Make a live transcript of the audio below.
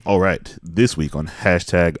All right, this week on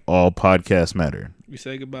hashtag All Podcasts Matter. We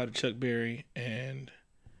say goodbye to Chuck Berry and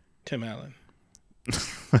Tim Allen.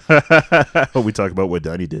 We talk about what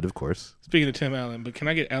Donnie did, of course. Speaking of Tim Allen, but can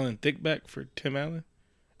I get Alan Thicke back for Tim Allen?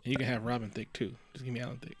 And you can have Robin Thicke too. Just give me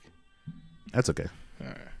Alan Thicke. That's okay. All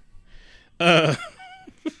right.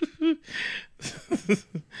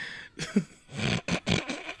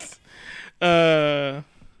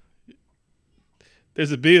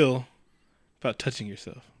 There's a bill about touching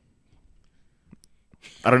yourself.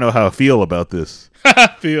 I don't know how I feel about this.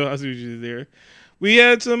 Phil, I see what you did there. We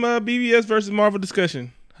had some BVS versus Marvel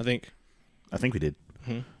discussion, I think. I think we did.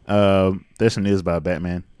 Mm-hmm. There's some news about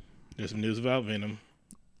Batman. There's some news about Venom.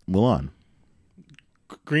 Mulan.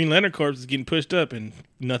 Green Lantern Corps is getting pushed up, and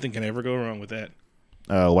nothing can ever go wrong with that.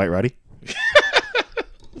 White Roddy.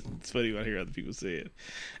 It's funny when I hear other people say it.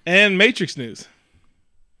 And Matrix news.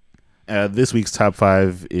 This week's top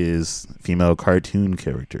 5 is female cartoon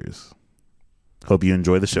characters. Hope you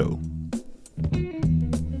enjoy the show.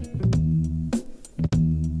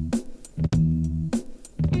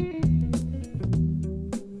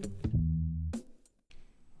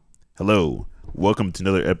 Hello. Welcome to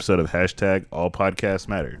another episode of hashtag All Podcasts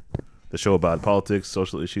Matter, the show about politics,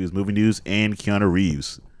 social issues, movie news, and Keanu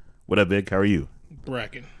Reeves. What up, Big? How are you?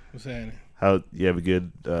 Bracken. What's happening? How you have a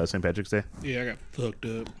good St. Patrick's Day? Yeah, I got fucked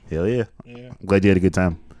up. Hell yeah. Yeah. I'm glad you had a good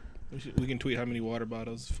time. We can tweet how many water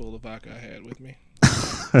bottles full of vodka I had with me.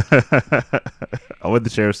 I wanted to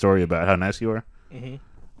share a story about how nice you are. Mm-hmm.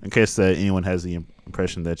 In case anyone has the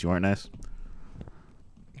impression that you aren't nice.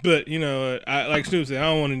 But, you know, I like Snoop said, I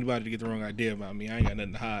don't want anybody to get the wrong idea about me. I ain't got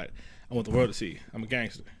nothing to hide. I want the world to see. I'm a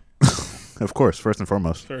gangster. Of course, first and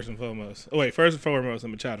foremost. First and foremost. Oh, wait, first and foremost,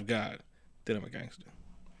 I'm a child of God. Then I'm a gangster.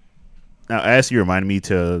 Now, I asked you to remind me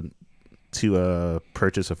to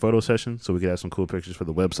purchase a photo session so we could have some cool pictures for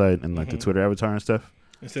the website and like the Twitter avatar and stuff.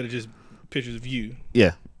 Instead of just pictures of you.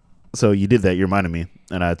 Yeah. So you did that. You reminded me.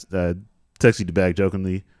 And I texted you back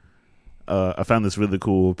jokingly. I found this really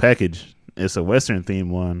cool package. It's a Western themed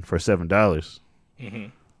one for $7. Mm-hmm.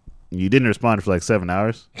 You didn't respond for like 7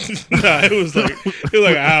 hours. Nah, it was like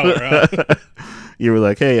an hour. Huh? You were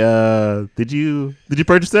like, "Hey, did you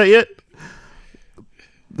purchase that yet?"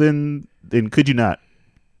 Then could you not?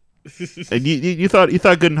 And you thought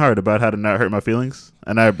good and hard about how to not hurt my feelings,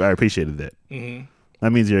 and I appreciated that. Mm-hmm.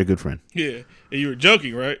 That means you're a good friend. Yeah, and you were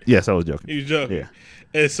joking, right? Yes, I was joking. You was joking. Yeah.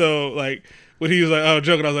 And so, like, when he was like, "Oh,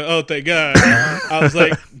 joking," I was like, "Oh, thank God." I was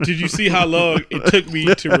like, "Did you see how long it took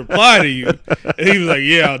me to reply to you?" And he was like,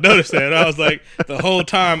 "Yeah, I noticed that." And I was like, the whole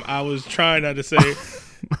time I was trying not to say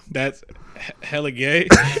that's hella gay,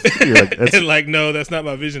 like, and like, no, that's not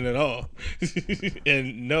my vision at all.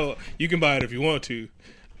 And no, you can buy it if you want to.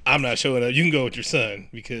 I'm not showing up. You can go with your son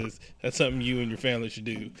because that's something you and your family should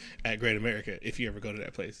do at Great America if you ever go to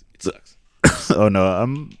that place. It sucks. Oh no, I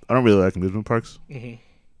don't really like amusement parks. Mm-hmm.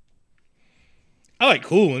 I like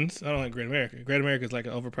cool ones. I don't like Great America. Great America is like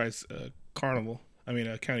an overpriced carnival. I mean,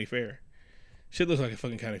 a county fair. Shit looks like a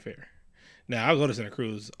fucking county fair. Now, I'll go to Santa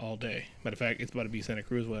Cruz all day. Matter of fact, it's about to be Santa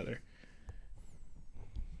Cruz weather.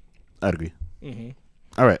 I'd agree. Mm-hmm.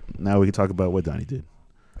 All right, now we can talk about what Donnie did.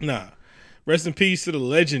 Nah. Rest in peace to the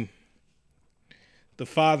legend, the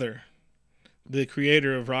father, the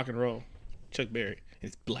creator of rock and roll, Chuck Berry.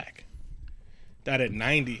 It's black. Died at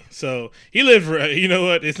 90. So he lived for, you know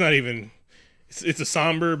what? It's not even... It's a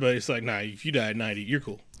somber, but it's like, nah, if you die at 90, you're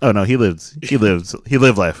cool. Oh no, he lived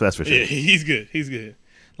life, that's for sure. Yeah, he's good.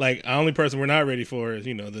 Like, the only person we're not ready for is, the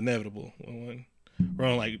inevitable.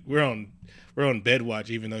 We're on bed watch,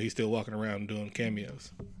 even though he's still walking around doing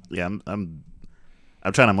cameos. Yeah,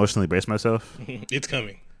 I'm trying to emotionally brace myself. It's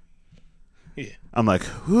coming. Yeah. I'm like,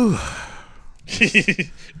 whew.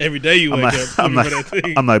 Every day you wake up. I'm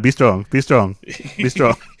like, be strong.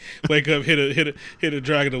 Wake up, hit a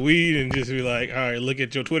drag of the weed, and just be like, all right, look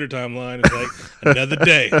at your Twitter timeline. It's like another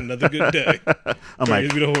day, another good day. I'm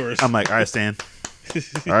like, all right, Stan.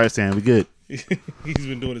 All right, Stan, we good. He's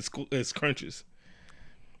been doing his crunches.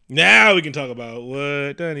 Now we can talk about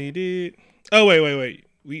what Donnie did. Oh wait.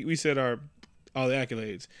 We said all the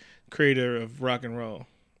accolades. Creator of rock and roll,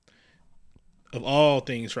 of all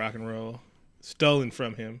things rock and roll, stolen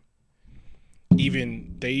from him.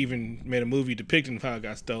 They even made a movie depicting how it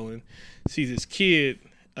got stolen. See this kid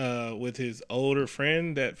with his older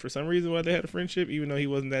friend that for some reason why they had a friendship, even though he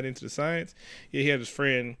wasn't that into the science. Yeah, he had his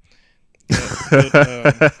friend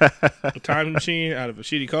that built a time machine out of a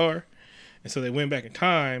shitty car. And so they went back in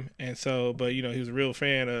time. And so, but he was a real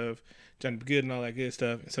fan of Johnny B. Good and all that good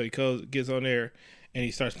stuff. And so he gets on there and he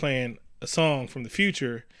starts playing a song from the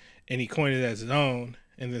future and he coined it as his own.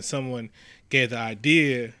 And then someone gave the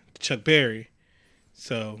idea to Chuck Berry.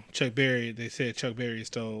 So Chuck Berry, they said Chuck Berry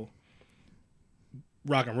stole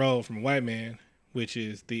rock and roll from a white man, which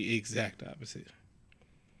is the exact opposite.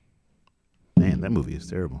 Man, that movie is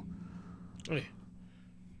terrible. Oh, yeah.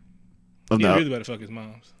 Oh, He no. really about to fuck his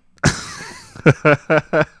moms.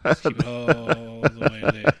 Just keep it all the way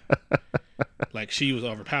there. Like she was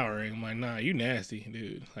overpowering. I'm like, nah, you nasty,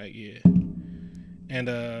 dude. Like, yeah. And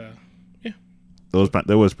That was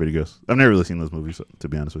pretty good. I've never really seen those movies, to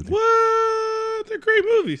be honest with you. what? They're great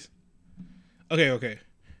movies. Okay.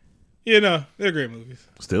 Yeah, no, they're great movies.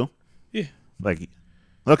 Still? Yeah. Like,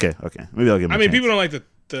 okay. Maybe I'll give them I a mean, chance. people don't like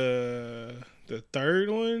the third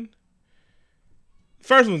one. The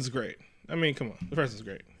first one's great. I mean, come on, the first one's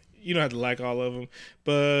great. You don't have to like all of them,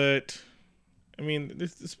 but I mean,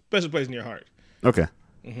 it's a special place in your heart. Okay.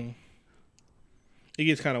 Mm-hmm. It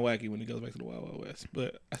gets kind of wacky when it goes back to the Wild Wild West,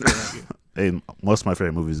 but I still like it. Hey, most of my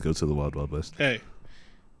favorite movies go to the Wild Wild West. Hey,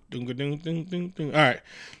 ding, ding, ding, ding, ding. All right,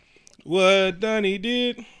 what Donnie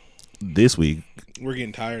did. This week, We're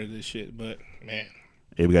getting tired of this shit, but man,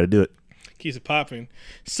 hey, we got to do it. keeps it popping.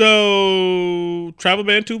 So, Travel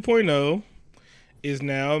Ban 2.0 is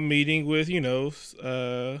now meeting with,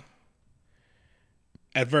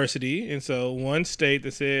 adversity. And so, one state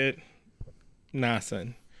that said, nah,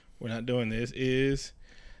 son, we're not doing this is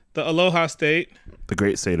the Aloha State The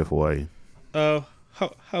great state of Hawaii. of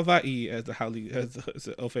Hawaii, as the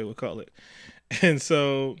Ofe would call it. And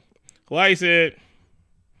so, Hawaii said,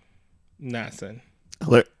 nah, son.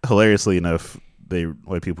 Hilariously enough,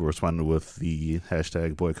 white people responded with the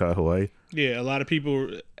hashtag boycott Hawaii. Yeah, a lot of people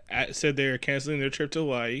said they're canceling their trip to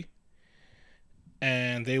Hawaii,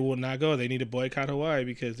 and they will not go. They need to boycott Hawaii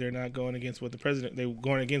because they're not going against what the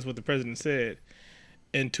president said.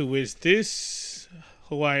 And to which this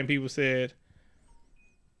Hawaiian people said,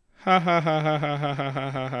 ha ha ha ha ha ha ha ha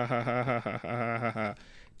ha ha ha ha ha ha ha.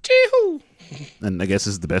 Chee-hoo. And I guess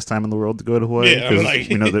this is the best time in the world to go to Hawaii. Yeah, I'm 'cause like-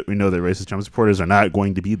 we know that racist Trump supporters are not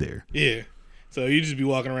going to be there. Yeah. So you just be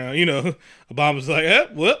walking around, Obama's like,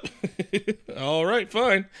 whoop. All right,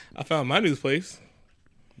 fine. I found my new place.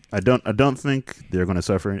 I don't think they're going to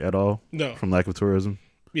suffer at all No. from lack of tourism.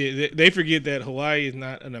 Yeah, they forget that Hawaii is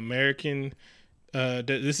not an American.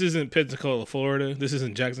 This isn't Pensacola, Florida. This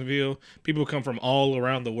isn't Jacksonville. People come from all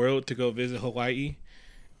around the world to go visit Hawaii,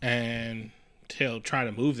 and try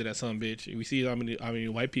to move to that son bitch. We see how many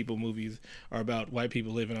white people movies are about white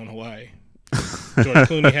people living on Hawaii. George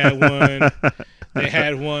Clooney had one. They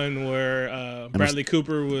had one where Bradley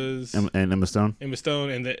Cooper was And Emma Stone. Emma Stone,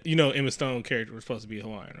 and Emma Stone character was supposed to be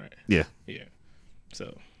Hawaiian, right? Yeah. Yeah.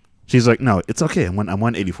 So She's like, no, it's okay. I'm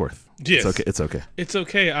 184th. Yes. It's okay. it's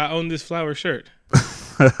okay. I own this flower shirt.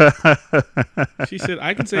 She said,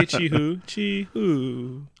 I can say Chi-hoo.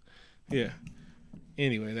 Chi-hoo. Yeah.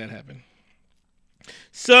 Anyway, that happened.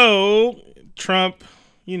 So, Trump,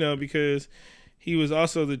 because he was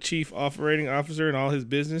also the chief operating officer in all his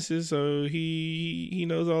businesses, so he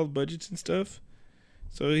knows all the budgets and stuff.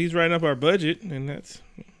 So he's writing up our budget, and that's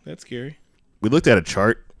scary. We looked at a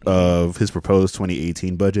chart of his proposed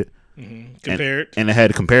 2018 budget. Compared. And it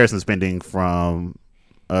had comparison spending from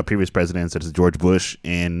previous presidents such as George Bush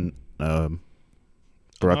and Barack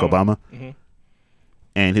Obama. Mhm.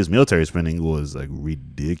 And his military spending was like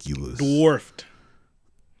ridiculous. Dwarfed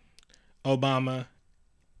Obama,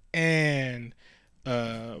 and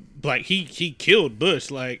he killed Bush.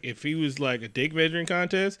 Like, if he was like a dick measuring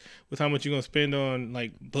contest with how much you're gonna spend on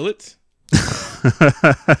like bullets,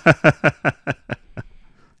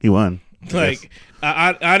 He won. like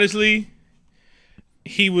I honestly,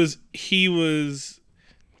 he was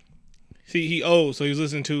see he so he was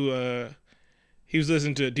listening to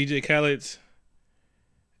DJ Khaled's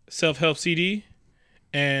self-help CD,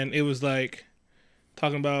 and it was like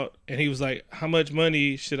talking about, and he was like, how much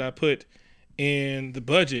money should I put in the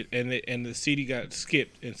budget, and the CD got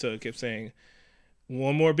skipped, and so it kept saying,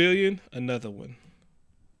 one more billion, another one,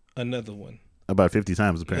 About 50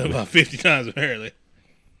 times apparently. about 50 times apparently.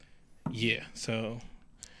 Yeah, so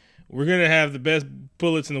we're gonna have the best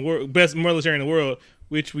bullets in the world, best military in the world,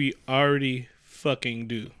 which we already fucking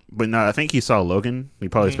do. But no, I think he saw Logan. He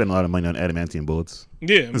probably spent a lot of money on adamantium bullets.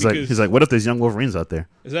 Yeah, He's like, what if there's young Wolverines out there?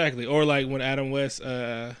 exactly. Or like when Adam West,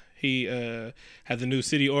 he had the new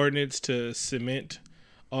city ordinance to cement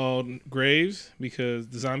all graves because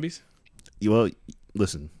the zombies. Well,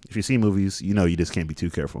 listen, if you see movies, you just can't be too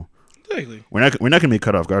careful. Exactly. We're not gonna be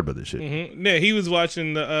cut off guard by this shit. Mm-hmm. Yeah, he was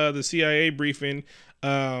watching the CIA briefing.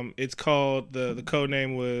 It's called the code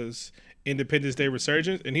name was Independence Day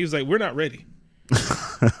Resurgence, and he was like, "We're not ready."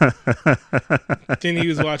 Then he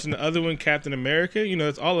was watching the other one, Captain America.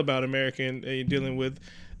 It's all about America and dealing with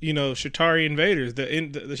Shatari invaders, the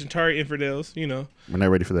Shatari infidels. We're not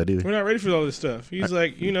ready for that either. We're not ready for all this stuff. He's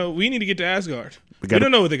like, we need to get to Asgard. We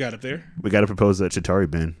don't know what they got up there. We got to propose that Chitauri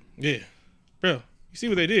ban. Yeah, bro. You see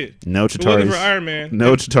what they did? No Chitaris for Iron Man.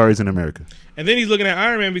 No Chitaris in America. And then he's looking at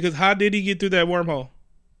Iron Man because how did he get through that wormhole?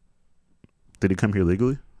 Did he come here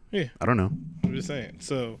legally? Yeah. I don't know. I'm just saying.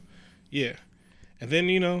 So, yeah. And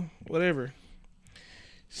then, whatever.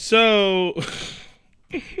 So,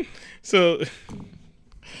 they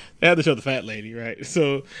had to show the fat lady, right?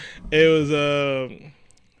 So, it was,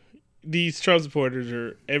 these Trump supporters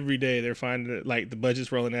are, every day, they're finding that, like, the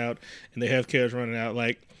budget's rolling out and the healthcare's running out.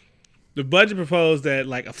 Like, the budget proposed that,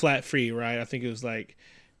 like, a flat fee, right? I think it was, like,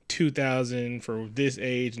 $2,000 for this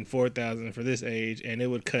age and $4,000 for this age, and it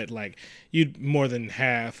would cut like more than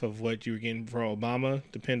half of what you were getting for Obama,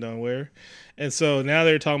 depend on where. And so now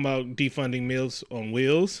they're talking about defunding Meals on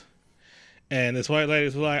Wheels, and this white lady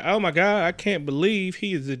was like, "Oh my God, I can't believe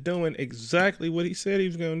he is doing exactly what he said he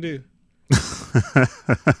was going to do."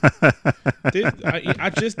 I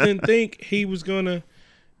just didn't think he was going to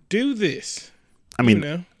do this. I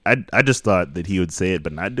mean, I just thought that he would say it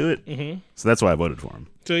but not do it. Mm-hmm. So that's why I voted for him.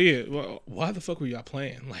 So yeah, well, why the fuck were y'all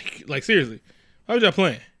playing? Like seriously, why was y'all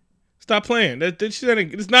playing? Stop playing. That shit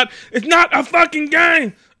ain't, it's not a fucking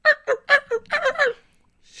game.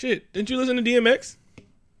 Shit, didn't you listen to DMX?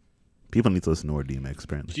 People need to listen to more DMX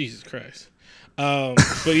apparently. Jesus Christ.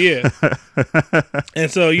 But yeah,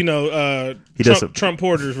 and so Trump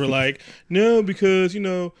porters were like, no, because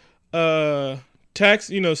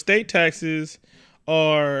state taxes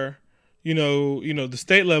are. The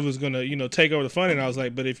state level is going to, take over the funding. I was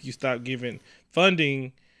like, but if you stop giving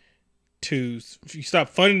funding if you stop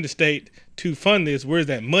funding the state to fund this, where's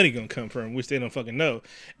that money going to come from? Which they don't fucking know.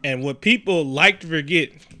 And what people like to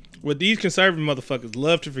forget, what these conservative motherfuckers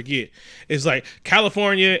love to forget, is like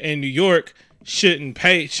California and New York shouldn't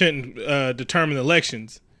determine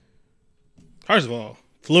elections. First of all,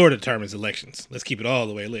 Florida determines elections. Let's keep it all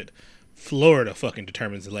the way lit. Florida fucking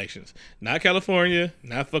determines elections. Not California,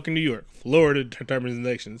 not fucking New York. Florida determines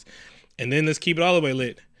elections. And then let's keep it all the way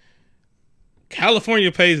lit.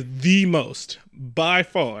 California pays the most, by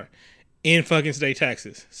far, in fucking state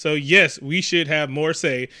taxes. So yes, we should have more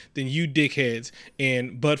say than you dickheads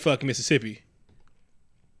in buttfuck Mississippi.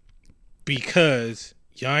 Because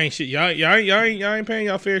y'all ain't shit. Y'all ain't paying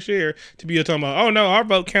y'all fair share to be talking about, oh no, our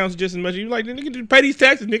vote counts just as much. You like, nigga, just pay these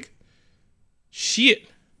taxes, nigga. Shit.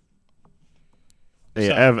 Hey,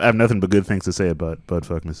 I have nothing but good things to say about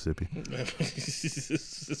Buttfuck Mississippi.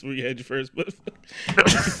 This is where you had your first buttfuck.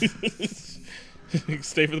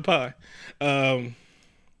 Stay for the pie.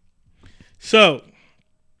 So,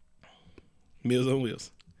 Meals on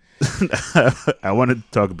Wheels. I wanted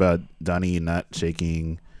to talk about Donnie not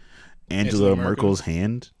shaking Angela Merkel's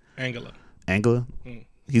hand. Angela. Mm.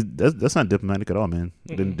 That's not diplomatic at all, man.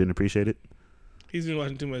 Didn't appreciate it. He's been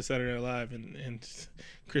watching too much Saturday Night Live, and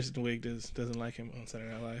Kristen Wiig doesn't like him on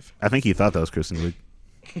Saturday Night Live. I think he thought that was Kristen Wiig.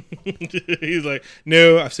 He's like,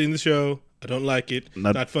 no, I've seen the show. I don't like it.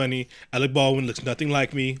 Not funny. Alec Baldwin looks nothing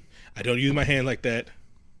like me. I don't use my hand like that.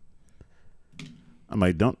 I'm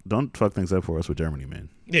like, don't fuck things up for us with Germany, man.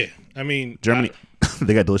 Yeah, I mean, Germany,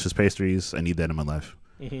 they got delicious pastries. I need that in my life.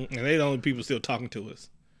 Mm-hmm. And they're the only people still talking to us.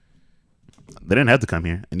 They didn't have to come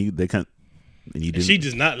here, and they can't. And you didn't. She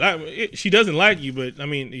does not like. She doesn't like you, but I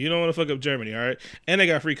mean, you don't want to fuck up Germany, all right? And they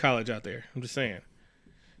got free college out there. I'm just saying,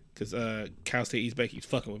 because Cal State East Bakery's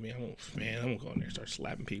fucking with me. I'm gonna go in there and start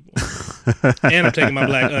slapping people. And I'm taking my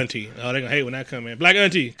black auntie. Oh, they're gonna hate when I come in. Black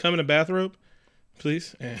auntie, come in a bathrobe,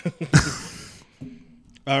 please.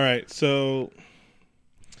 All right, so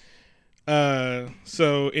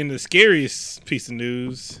in the scariest piece of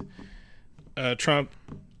news, Trump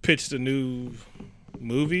pitched a new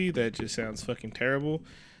movie that just sounds fucking terrible.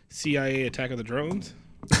 CIA Attack of the Drones.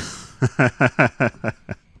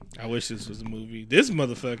 I wish this was a movie. This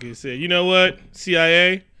motherfucker said, you know what,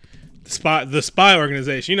 CIA, the spy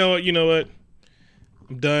organization, you know what,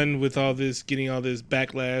 I'm done with all this, getting all this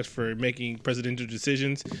backlash for making presidential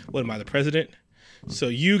decisions. What am I, the president? So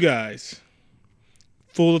you guys,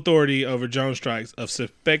 full authority over drone strikes of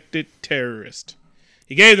suspected terrorists.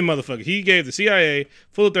 He gave the CIA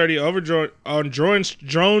full authority over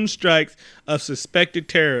drone strikes of suspected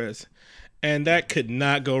terrorists. And that could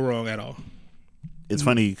not go wrong at all. It's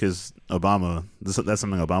funny because Obama, that's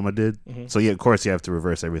something Obama did. Mm-hmm. So, yeah, of course, you have to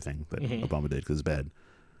reverse everything that Obama did because it's bad.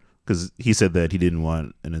 Because he said that he didn't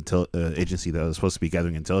want an agency that was supposed to be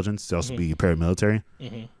gathering intelligence to also be paramilitary,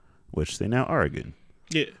 which they now are again.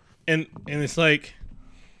 Yeah. And it's like...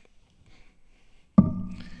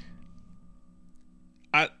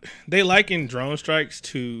 they liken drone strikes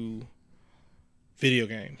to video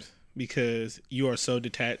games because you are so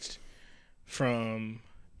detached from.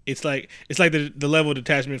 It's like the level of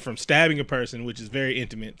detachment from stabbing a person, which is very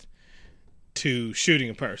intimate, to shooting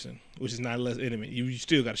a person, which is not less intimate. You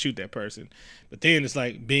still got to shoot that person, but then it's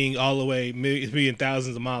like being all the way being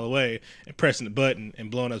thousands of miles away and pressing the button and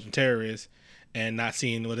blowing up some terrorists and not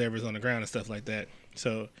seeing whatever's on the ground and stuff like that.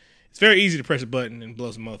 So it's very easy to press a button and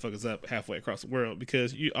blow some motherfuckers up halfway across the world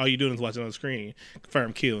because all you're doing is watching on the screen,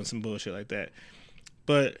 confirm kill and some bullshit like that.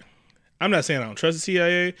 But I'm not saying I don't trust the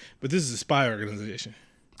CIA, but this is a spy organization.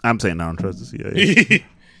 I'm saying I don't trust the CIA.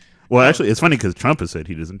 Well, actually, it's funny because Trump has said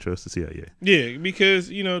he doesn't trust the CIA. Yeah, because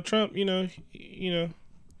Trump, No,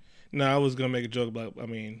 I was gonna make a joke about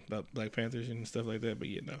Black Panthers and stuff like that, but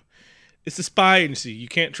no, it's a spy agency. You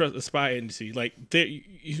can't trust a spy agency. Like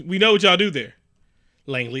we know what y'all do there,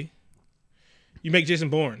 Langley. You make Jason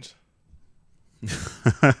Bournes.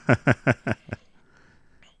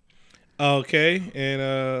 Okay,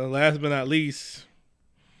 and last but not least,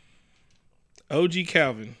 OG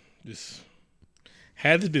Calvin just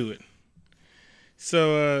had to do it.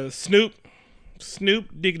 So Snoop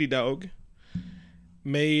Diggity Dog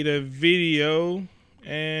made a video,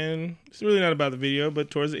 and it's really not about the video, but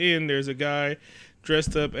towards the end there's a guy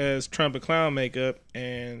dressed up as Trump in clown makeup,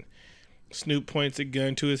 and Snoop points a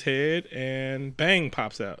gun to his head and bang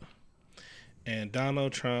pops out. And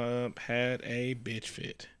Donald Trump had a bitch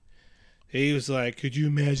fit. He was like, could you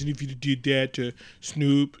imagine if you did that to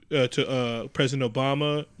Snoop, to President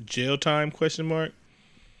Obama, jail time, ?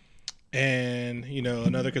 And,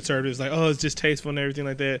 another conservative is like, oh, it's distasteful and everything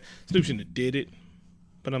like that. Snoop shouldn't have did it.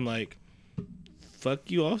 But I'm like, fuck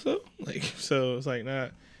you also? So it's like, nah,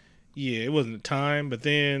 yeah, it wasn't the time. But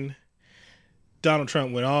then Donald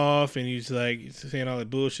Trump went off and he's like saying all that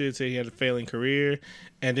bullshit, saying he had a failing career.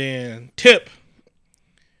 And then Tip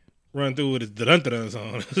run through with his dun-dun-duns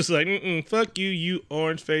on. It's just like, fuck you, you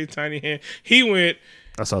orange face, tiny hand.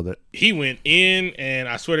 I saw that. He went in, and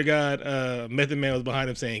I swear to God, Method Man was behind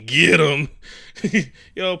him saying, get him.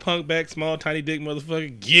 Yo, punk back, small, tiny dick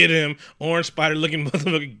motherfucker, get him. Orange spider looking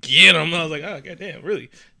motherfucker, get him. I was like, oh, goddamn, really?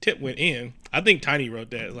 Tip went in. I think Tiny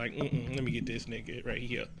wrote that. Like, let me get this nigga right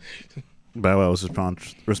here. Bow Wow's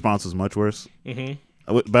response was much worse.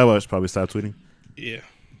 Mm-hmm. Bow Wow should probably stop tweeting. Yeah.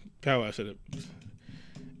 Bow Wow should have.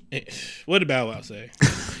 What did Bow Wow say?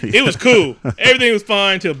 It was cool. Everything was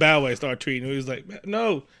fine until Bow Wow started tweeting. He was like,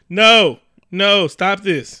 no, stop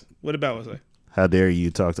this. What did Bow Wow say? How dare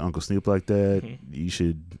you talk to Uncle Snoop like that? Mm-hmm. You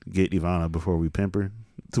should get Ivana before we pimp her.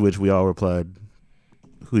 To which we all replied,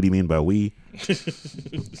 who do you mean by we?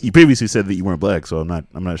 You previously said that you weren't black, so I'm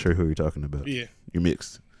not sure who you're talking about. Yeah. You're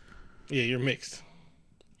mixed. Yeah, you're mixed.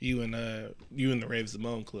 You and the Raves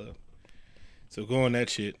Simone Club. So go on that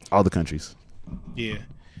shit. All the countries. Yeah.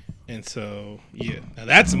 And so, yeah. Now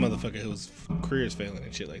that's a motherfucker whose career's failing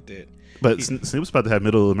and shit like that. But Snoop's about to have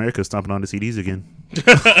Middle America stomping on the CDs again.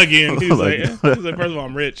 Again. He was like, first of all,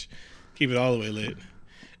 I'm rich. Keep it all the way lit.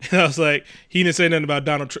 And I was like, he didn't say nothing about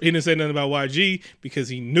Donald Trump. He didn't say nothing about YG because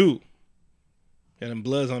he knew that them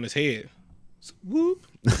bloods on his head. So, whoop.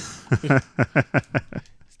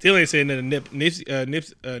 Still ain't saying nothing Nip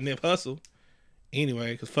Hussle.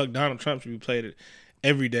 Anyway, because fuck Donald Trump should be played it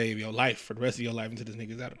every day of your life for the rest of your life until this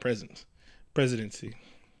nigga's out of presidency.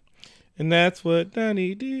 And that's what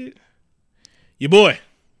Donnie did. Your boy.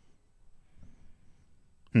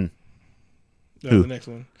 Who? The next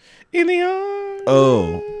one. In the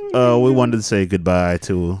arms. We wanted to say goodbye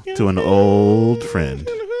to an old friend.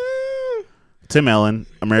 Tim Allen,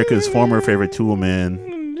 America's former favorite Tool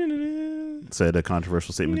man, said a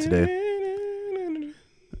controversial statement today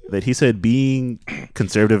that he said being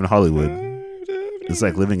conservative in Hollywood is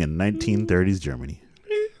like living in 1930s Germany.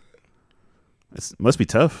 It must be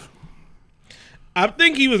tough. I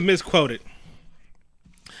think he was misquoted.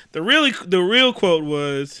 The real quote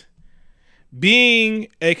was, being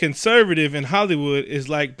a conservative in Hollywood is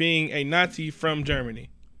like being a Nazi from Germany.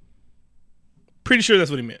 Pretty sure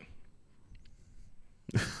that's what he meant.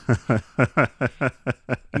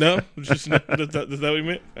 No? That's that what he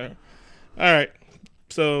meant? All right.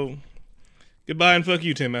 So, goodbye and fuck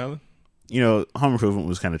you, Tim Allen. Home Improvement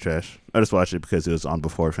was kind of trash. I just watched it because it was on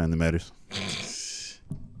before Family Matters.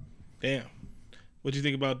 Damn. What'd you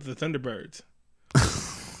think about the Thunderbirds?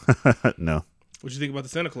 No. What'd you think about the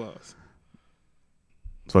Santa Claus?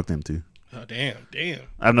 Fuck them too. Oh, damn.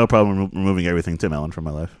 I have no problem removing everything Tim Allen from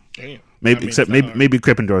my life. Damn. Maybe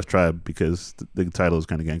Krippendorf's Tribe, because the title is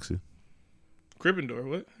kind of gangster. Krippendorf,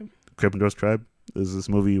 what? Krippendorf's Tribe is this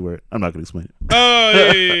movie where I'm not going to explain it.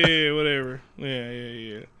 Oh, yeah, whatever.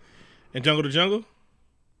 Yeah. And Jungle to Jungle?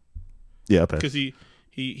 Yeah, I'll pass. Because he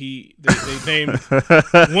They named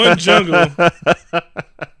one jungle,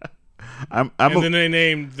 then they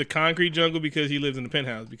named the concrete jungle because he lives in the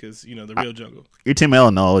penthouse because the real jungle. Your Tim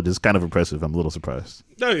Allen knowledge is kind of impressive. I'm a little surprised.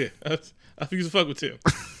 Oh yeah, I think he's a fuck with Tim.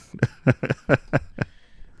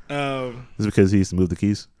 Is it because he used to move the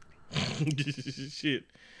keys? Shit.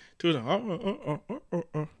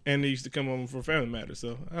 And they used to come home for Family Matters,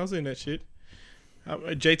 so I was in that shit.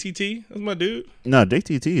 JTT, that's my dude. No,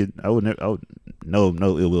 JTT, I would no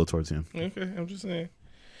ill will towards him. Okay, I'm just saying.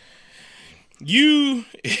 You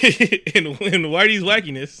in Whitey's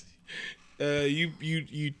wackiness, you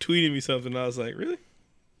tweeted me something. And I was like, really?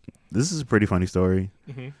 This is a pretty funny story.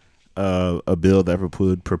 Mm-hmm. A bill that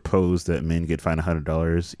would propose that men get fined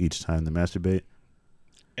 $100 each time they masturbate.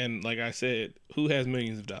 And like I said, who has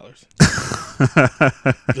millions of dollars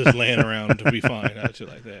just laying around to be fined out shit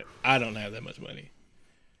like that? I don't have that much money.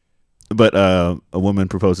 But a woman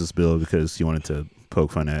proposed this bill because she wanted to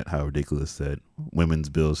poke fun at how ridiculous that women's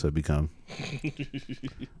bills have become,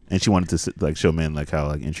 and she wanted to show men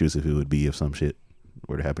how intrusive it would be if some shit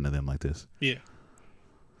were to happen to them like this. Yeah.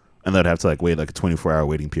 And they'd have to wait a 24-hour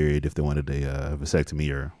waiting period if they wanted a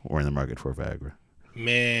vasectomy or in the market for Viagra.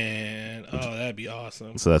 Man, that'd be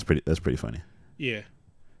awesome. So that's pretty funny. Yeah,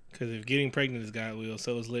 because if getting pregnant is God will,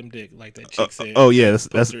 so is limb dick, like that chick said. Oh yeah,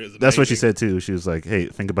 that's what she said too. She was like, "Hey,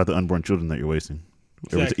 think about the unborn children that you're wasting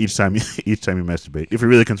exactly. each time you masturbate. If you're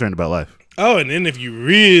really concerned about life." Oh, and then if you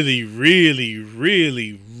really, really,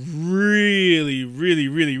 really, really, really,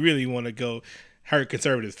 really, really want to go hurt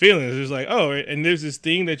conservative feelings, it's like, oh, and there's this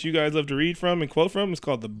thing that you guys love to read from and quote from. It's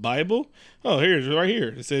called the Bible. Oh, here's right here.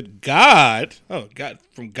 It said God. Oh, God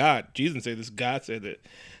from God. Jesus said this. God said that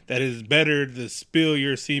it is better to spill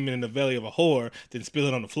your semen in the belly of a whore than spill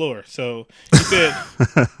it on the floor. So he said,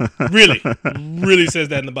 really says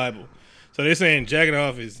that in the Bible. So they're saying jacking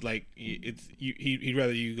off is like he'd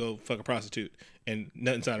rather you go fuck a prostitute and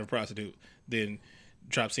nut inside of a prostitute than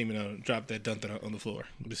drop that dun on the floor.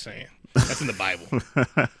 I'm just saying. That's in the Bible.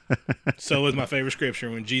 So was my favorite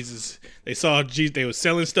scripture when they were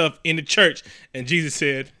selling stuff in the church and Jesus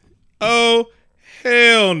said, "Oh,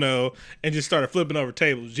 hell no," and just started flipping over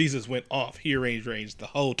tables. Jesus went off. He rearranged the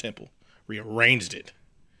whole temple. Rearranged it.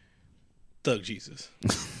 Thug Jesus.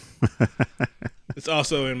 It's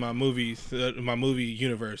also in my movie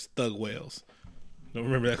universe, Thug Wales. Don't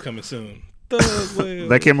remember that coming soon. Thug Wales.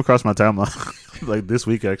 That came across my timeline this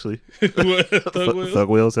week actually. What, Thug Wales? Thug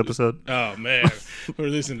Wales episode. Oh man, we're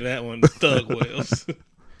listening to that one. Thug Wales.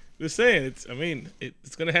 Just saying,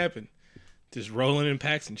 it's gonna happen. Just rolling in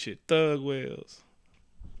packs and shit. Thug Wales.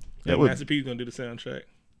 Yeah, Master P's gonna do the soundtrack.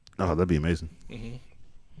 Oh, that'd be amazing. Mm-hmm.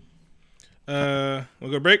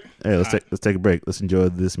 We'll go break. Hey, let's take a break. Let's enjoy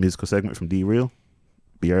this musical segment from D Real.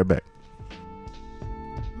 Be right back.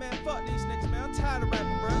 Man, fuck these niggas, man. I'm tired of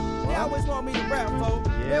rapping, bro. They always want me to rap, folks.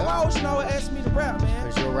 Yeah. Why always ask me to rap, man?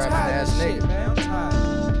 Cause you're a rapping ass nigga, man. I'm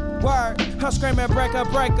tired. Word, I'm screaming breaker.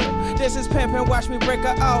 This is pimpin', watch me break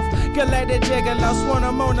her off. Galactic gigolo, sworn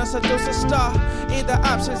I'm on a seducer star. Either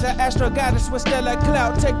options, an astro goddess with stellar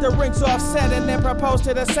clout. Take the rings off, set and then propose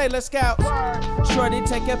to the Sailor Scouts. Shorty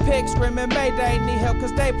take a pic, screaming Mayday. Need help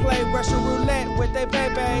cause they play Russian roulette with their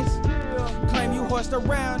babies. Claim you horsed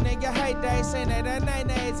around in your heyday. Say that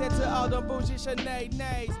nays into all them bougie Sinead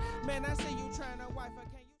nays. Man, I see you trying to wife her.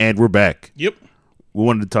 And we're back. Yep. We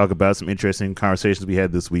wanted to talk about some interesting conversations we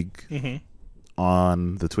had this week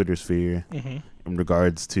on the Twitter sphere in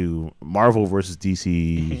regards to Marvel versus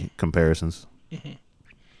DC comparisons. Mm-hmm.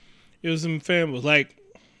 It was some fanboys.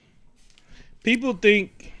 People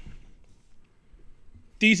think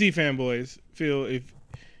DC fanboys feel if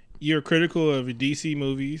you're critical of DC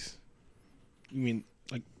movies,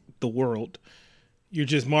 the world, you're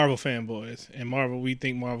just Marvel fanboys. And we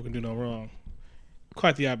think Marvel can do no wrong.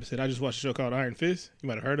 Quite the opposite. I just watched a show called Iron Fist. You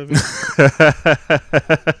might have heard of it.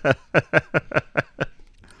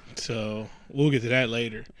 So we'll get to that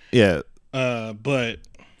later. Yeah. But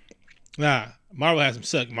Marvel has some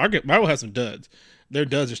suck. Marvel has some duds. Their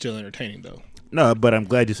duds are still entertaining though. No, but I'm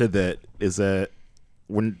glad you said that. Is that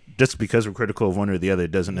just because we're critical of one or the other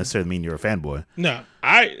doesn't necessarily mean you're a fanboy. No,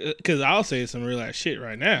 because I'll say some real ass shit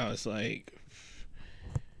right now. It's like,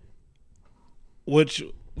 which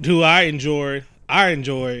do I enjoy? I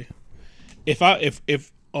enjoy if I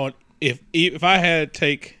had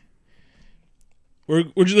take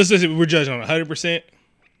let's say we're judging on 100%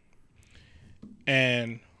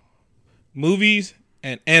 and movies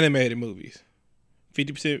and animated movies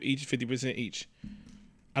 50% each 50% each.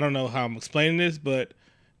 I don't know how I'm explaining this, but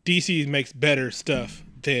DC makes better stuff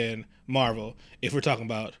than Marvel if we're talking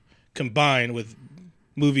about combined with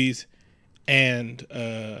movies and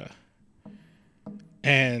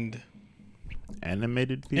and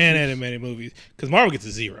Animated features? and animated movies, because Marvel gets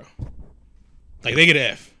a 0. Like they get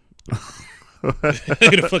an F. They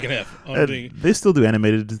get a fucking F. On the thing. They still do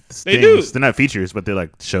animated things. They do. They're not features, but they're like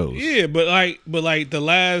shows. Yeah, but the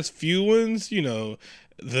last few ones, you know,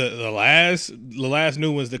 the last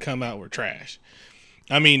new ones that come out were trash.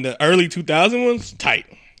 I mean, the early 2000 ones, tight.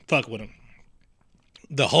 Fuck with them.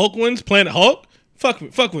 The Hulk ones, Planet Hulk, fuck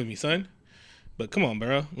with me, son. But come on,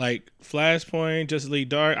 bro. Like Flashpoint, Justice League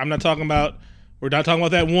Dark. We're not talking about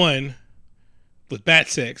that one with bat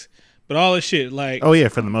sex. But all this shit, like, oh yeah,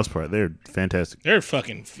 for the most part, they're fantastic. They're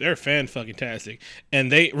fan-fucking-tastic.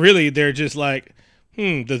 And they're just like,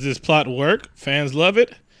 does this plot work? Fans love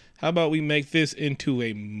it. How about we make this into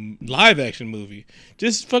a live-action movie?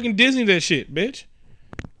 Just fucking Disney that shit, bitch.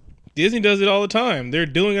 Disney does it all the time. They're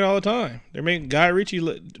doing it all the time. They're making Guy Ritchie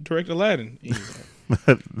direct Aladdin.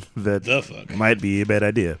 That the fuck might be a bad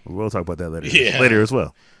idea. We'll talk about that later. Yeah. Later as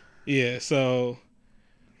well. Yeah, so...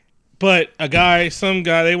 But some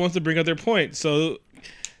guy, they want to bring up their point. So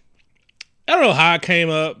I don't know how it came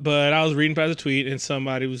up, but I was reading past a tweet and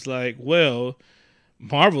somebody was like, well,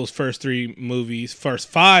 Marvel's first 5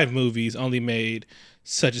 movies only made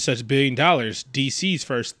such and such $1 billion. DC's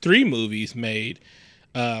first 3 movies made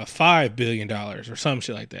 $5 billion or some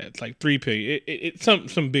shit like that. It's like 3 billion. It's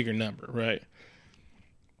some bigger number, right?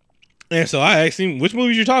 And so I asked him, which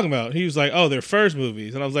movies you talking about? He was like, oh, they're first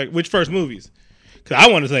movies. And I was like, which first movies? Because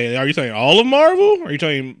I want to say, are you talking all of Marvel? Are you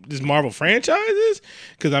talking just Marvel franchises?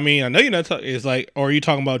 Because, I mean, I know you're not talking, it's like, or are you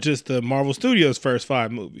talking about just the Marvel Studios' first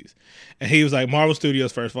 5 movies? And he was like, Marvel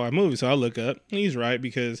Studios' first 5 movies. So I look up, and he's right,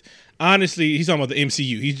 because honestly, he's talking about the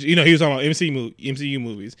MCU. He was talking about MCU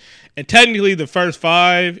movies. And technically, the first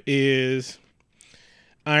 5 is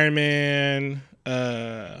Iron Man,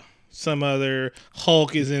 some other,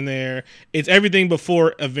 Hulk is in there. It's everything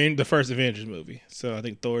before the first Avengers movie. So I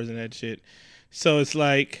think Thor's in that shit. So it's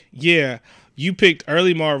like, yeah, you picked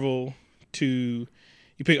early Marvel to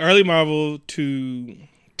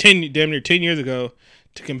 10 damn near 10 years ago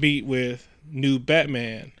to compete with new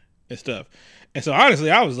Batman and stuff. And so honestly,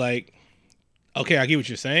 I was like, okay, I get what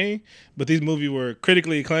you're saying, but these movies were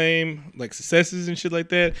critically acclaimed, like successes and shit like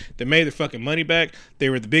that. They made their fucking money back. They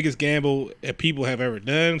were the biggest gamble that people have ever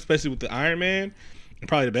done, especially with the Iron Man, and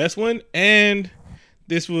probably the best one. And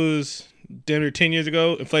this was damn near 10 years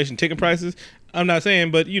ago, inflation, ticket prices. I'm not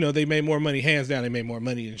saying, but, you know, they made more money, hands down, they made more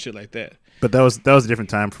money and shit like that. But that was a different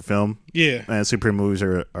time for film. Yeah. And superhero movies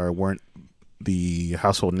weren't the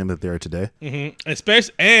household name that they are today. Mm-hmm.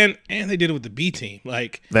 Especially, and they did it with the B team.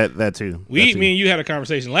 Like that too. Me and you had a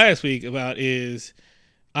conversation last week about, is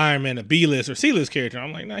Iron Man a B-list or C-list character?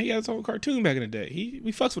 I'm like, nah, he had his own cartoon back in the day.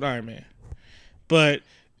 We fucks with Iron Man. But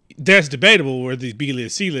that's debatable whether he's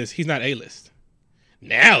B-list, C-list. He's not A-list.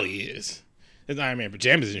 Now he is. There's Iron Man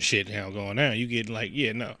pajamas and shit now going on. You get like,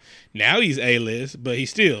 yeah, no. Now he's A-list, but he's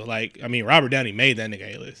still like, I mean, Robert Downey made that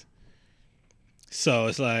nigga A-list. So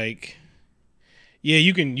it's like, yeah,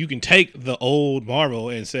 you can take the old Marvel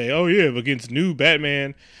and say, oh yeah, against new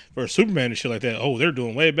Batman or Superman and shit like that. Oh, they're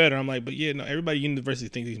doing way better. I'm like, but yeah, no, everybody universally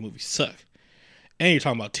thinks these movies suck. And you're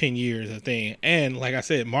talking about 10 years of thing. And like I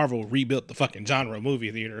said, Marvel rebuilt the fucking genre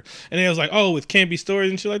movie theater. And then it was like, oh, with campy stories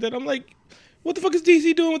and shit like that. I'm like, what the fuck is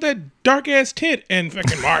DC doing with that dark ass tent and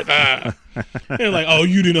fucking Martha? And they're like, oh,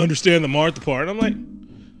 you didn't understand the Martha part. I'm like,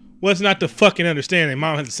 what's not to fucking understand? They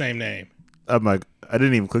mom has the same name. I'm like, I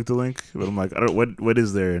didn't even click the link, but I'm like, I don't. What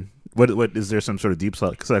is there? What is there? Some sort of deep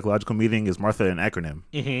psychological meaning? Is Martha an acronym?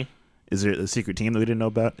 Mm-hmm. Is there a secret team that we didn't know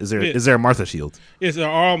about? Is there a Martha shield? Is there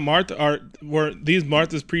all were these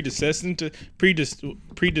Marthas predestined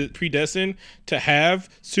to have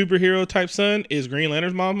superhero type son? Is Green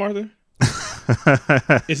Lantern's mom Martha?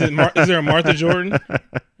 Is there a Martha Jordan?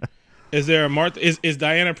 Is there a Martha? Is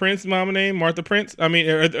Diana Prince's mama name Martha Prince? I mean,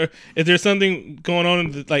 is there something going on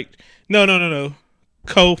in no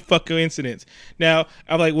co-fucking incidents? Now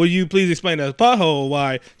I'm like, will you please explain to Pothole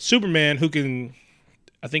why Superman, who can,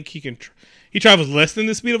 I think he travels less than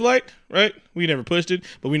the speed of light, right? We never pushed it,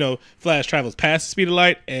 but we know Flash travels past the speed of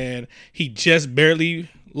light, and he just barely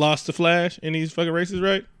lost to Flash in these fucking races,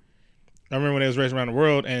 right? I remember when they was racing around the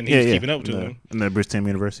world, and he was keeping up to him. In the British Team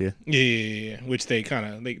Universe, yeah. Yeah. Which they kind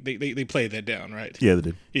of they played that down, right? Yeah, they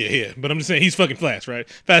did. Yeah. But I'm just saying, he's fucking Flash, right?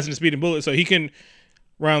 Faster than speed and bullet, so he can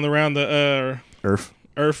round around the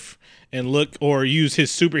Earth and look or use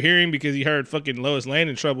his super hearing because he heard fucking Lois Lane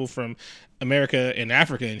in trouble from America and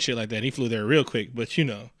Africa and shit like that. And he flew there real quick, but you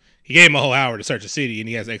know, he gave him a whole hour to search a city, and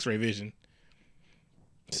he has X-ray vision.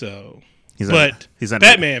 So.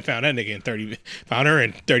 Batman found that nigga found her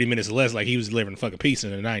in 30 minutes or less, like he was delivering fucking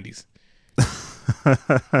pizza in the 90s.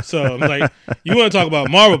 So I'm like, you want to talk about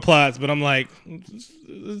Marvel plots, but I'm like,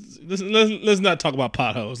 let's not talk about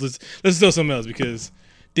potholes. Let's do something else because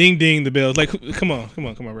ding ding the bells. Like, come on,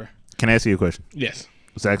 bro. Can I ask you a question? Yes.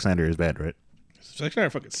 Zack Snyder is bad, right? Zack Snyder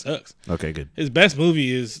fucking sucks. Okay, good. His best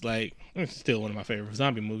movie is like, it's still one of my favorite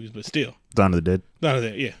zombie movies, but still. Dawn of the Dead. None of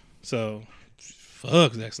that, yeah. So,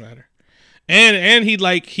 fuck Zack Snyder. And he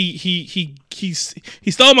like he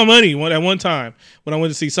stole my money at one time when I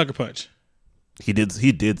went to see Sucker Punch. He did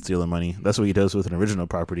steal the money. That's what he does with an original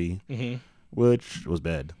property, which was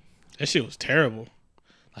bad. That shit was terrible.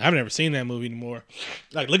 I've never seen that movie anymore.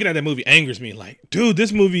 Like, looking at that movie angers me. Like, dude,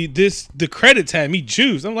 this movie, the credits had me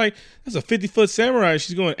juiced. I'm like, that's a 50-foot samurai.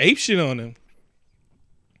 She's going ape shit on him.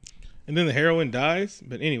 And then the heroine dies.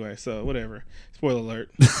 But anyway, so whatever. Spoiler alert.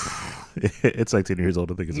 It's like 10 years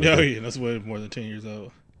old. I think it's okay. Oh, yeah, that's way more than 10 years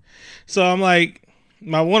old. So I'm like,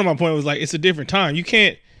 one of my points was like, it's a different time. You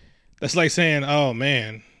can't, that's like saying, oh,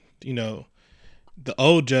 man, you know, the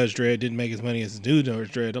old Judge Dredd didn't make as money as the new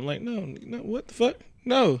Judge Dredd. I'm like, no, what the fuck?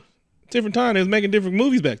 No, different time. They was making different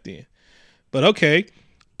movies back then. But okay,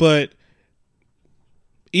 but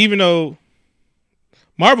even though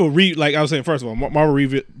Marvel like I was saying, first of all, Marvel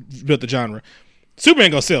rebuilt the genre. Superman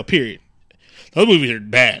gonna sell. Period. Those movies are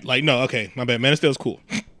bad. Like, no, okay, my bad. Man of Steel's cool.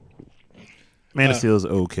 Man of Steel's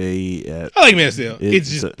okay. I like Man of Steel. It's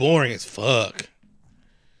just boring as fuck.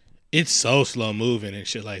 It's so slow moving and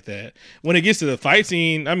shit like that. When it gets to the fight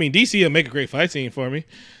scene, I mean, DC will make a great fight scene for me.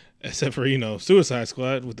 Except for, Suicide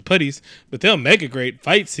Squad with the putties, but they'll make a great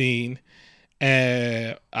fight scene.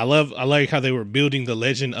 And I like how they were building the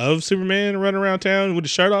legend of Superman running around town with the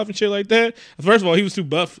shirt off and shit like that. First of all, he was too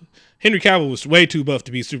buff. Henry Cavill was way too buff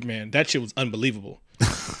to be Superman. That shit was unbelievable.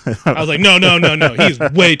 I was like, no, he's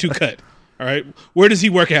way too cut. All right, where does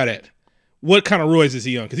he work out at? What kind of roids is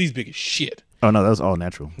he on? Because he's big as shit. Oh no, that was all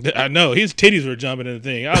natural. I know his titties were jumping in the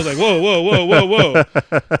thing. I was like, whoa.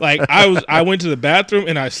 Like I went to the bathroom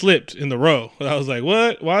and I slipped in the row. I was like,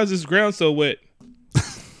 what? Why is this ground so wet?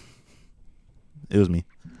 It was me.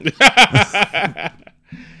 I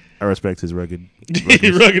respect his rugged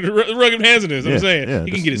handsomeness. I'm saying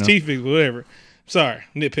he can get his teeth fixed, whatever. Sorry,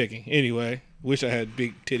 nitpicking. Anyway, wish I had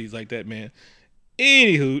big titties like that, man.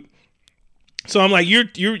 Anywho. So I'm like,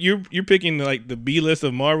 you're picking like the B list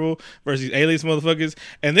of Marvel versus A-list motherfuckers,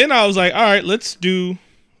 and then I was like, all right, let's do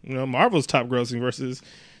Marvel's top grossing versus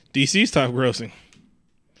DC's top grossing,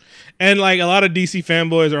 and like a lot of DC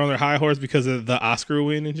fanboys are on their high horse because of the Oscar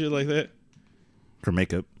win and shit like that for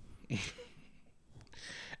makeup,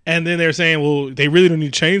 and then they're saying, well, they really don't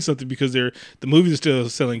need to change something because the movies are still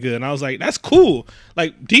selling good, and I was like, that's cool.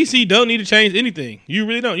 Like DC don't need to change anything. You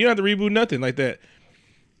really don't. You don't have to reboot nothing like that.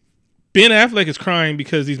 Ben Affleck is crying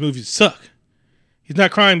because these movies suck. He's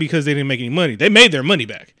not crying because they didn't make any money. They made their money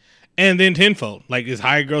back. And then tenfold. Like, it's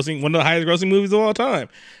one of the highest grossing movies of all time.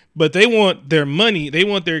 But they want their money. They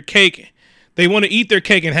want their cake. They want to eat their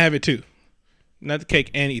cake and have it too. Not the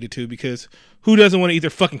cake and eat it too, because who doesn't want to eat their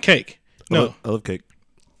fucking cake? No. I love cake.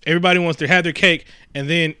 Everybody wants to have their cake and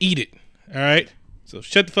then eat it. All right? So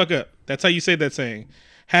shut the fuck up. That's how you say that saying.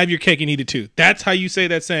 Have your cake and eat it too. That's how you say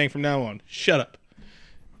that saying from now on. Shut up.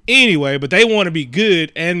 Anyway, but they want to be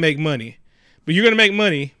good and make money. But you're going to make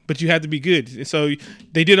money, but you have to be good. And so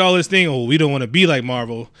they did all this thing, oh, we don't want to be like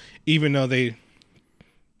Marvel, even though they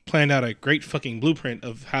planned out a great fucking blueprint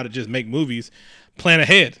of how to just make movies, plan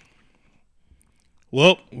ahead.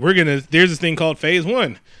 Well, there's this thing called Phase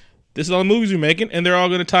 1. This is all the movies we're making, and they're all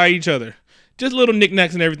going to tie each other. Just little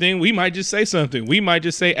knickknacks and everything. We might just say something. We might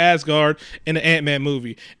just say Asgard in the Ant-Man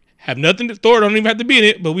movie. Have nothing to Thor don't even have to be in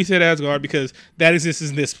it, but we said Asgard because that exists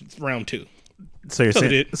in this round 2. So you're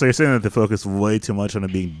saying that they focus way too much on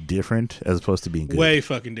it being different as opposed to being good. Way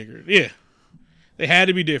fucking different. Yeah. They had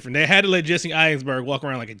to be different. They had to let Jesse Eisenberg walk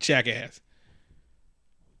around like a jackass.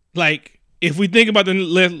 Like, if we think about that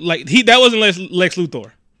wasn't Lex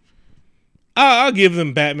Luthor. I'll give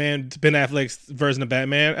them Batman, Ben Affleck's version of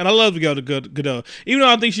Batman, and I love Gal Gadot. Even though I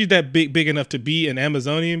don't think she's that big enough to be an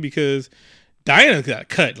Amazonian, because Diana got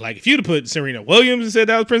cut. Like, if you'd have put Serena Williams and said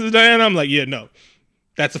that was Princess Diana, I'm like, yeah, no.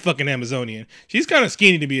 That's a fucking Amazonian. She's kind of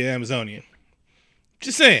skinny to be an Amazonian.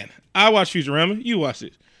 Just saying. I watched Futurama. You watched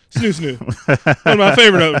it. Snoo Snoo. One of my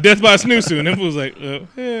favorite, Death by Snoo Snoo. And then was like,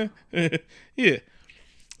 yeah.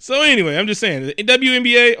 So anyway, I'm just saying, the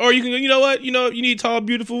WNBA, or you can, you know what? You need tall,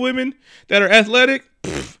 beautiful women that are athletic.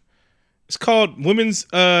 It's called women's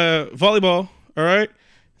volleyball, all right?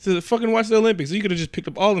 So fucking watch the Olympics. You could have just picked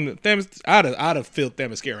up all of them. I'd have filled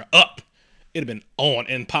Themyscira up. It'd have been on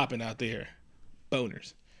and popping out there.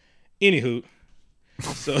 Boners. Anywho,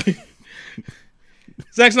 so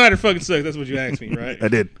Zack Snyder fucking sucks. That's what you asked me, right? I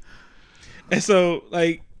did. And so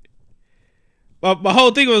like my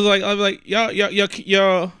whole thing was like, I was like,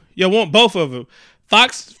 y'all want both of them.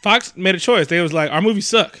 Fox made a choice. They was like, our movies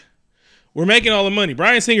suck. We're making all the money.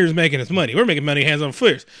 Bryan Singer is making us money. We're making money hands on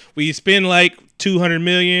flips. We spend like $200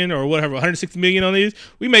 million or whatever, $160 million on these.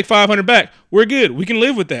 We make $500 back. We're good. We can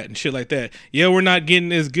live with that and shit like that. Yeah, we're not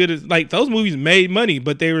getting as good as like those movies made money,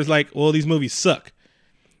 but they was like, well, these movies suck.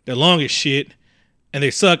 They're long as shit, and they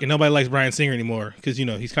suck, and nobody likes Bryan Singer anymore because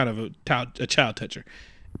he's kind of a child toucher.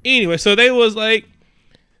 Anyway, so they was like,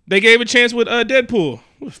 they gave a chance with Deadpool,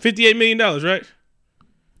 $58 million, right?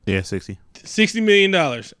 Yeah, 60. $60 million,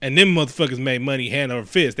 and them motherfuckers made money hand over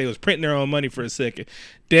fist. They was printing their own money for a second.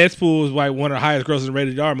 Deadpool was like one of the highest grossing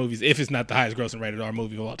rated R movies, if it's not the highest grossing rated R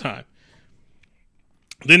movie of all time.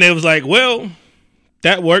 Then they was like, well,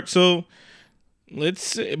 that worked, so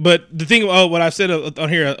let's. But the thing, what I've said on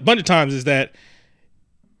here a bunch of times is that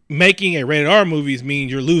making a rated R movies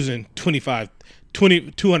means you're losing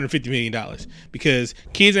 $250 million because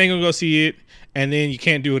kids ain't gonna go see it, and then you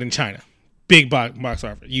can't do it in China. Big box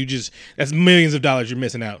office. That's millions of dollars you're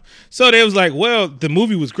missing out. So they was like, well, the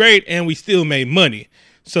movie was great and we still made money.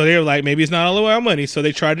 So they were like, maybe it's not all about money. So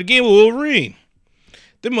they tried it again with Wolverine.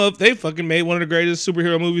 They fucking made one of the greatest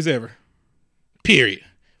superhero movies ever. Period.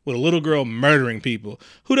 With a little girl murdering people.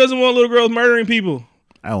 Who doesn't want little girls murdering people?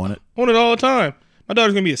 I want it. I want it all the time. My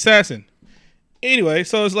daughter's gonna be an assassin. Anyway,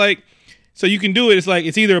 so it's like, so you can do it. It's like,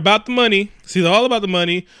 it's either about the money, it's either all about the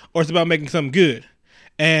money, or it's about making something good.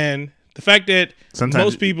 And the fact that sometimes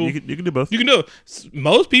most people... You can do both. You can do it.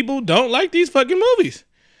 Most people don't like these fucking movies.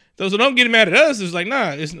 So don't get mad at us. It's like,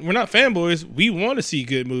 nah, we're not fanboys. We want to see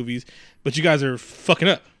good movies, but you guys are fucking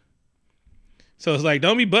up. So it's like,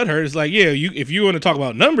 don't be butthurt. It's like, yeah, if you want to talk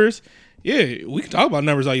about numbers, yeah, we can talk about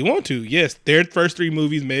numbers all you want to. Yes, their first 3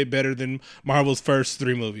 movies made better than Marvel's first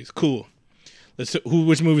 3 movies. Cool.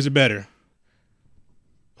 Which movies are better?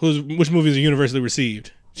 Which movies are universally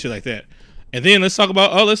received? Shit like that. And then let's talk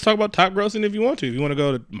about top grossing if you want to. If you want to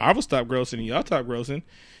go to Marvel's top grossing and y'all top grossing,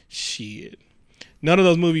 shit. None of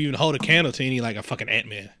those movies even hold a candle to any like a fucking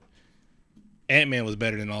Ant-Man. Ant-Man was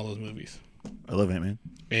better than all those movies. I love Ant-Man.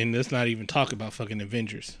 And let's not even talk about fucking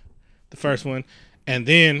Avengers. The first one. And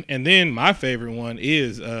then my favorite one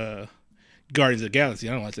is Guardians of the Galaxy.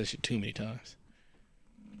 I don't watch that shit too many times.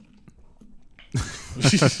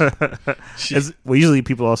 Well, usually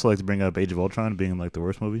people also like to bring up Age of Ultron being like the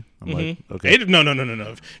worst movie. I'm like, okay. No.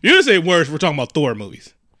 If you're gonna say worst, we're talking about Thor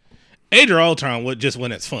movies. Age of Ultron just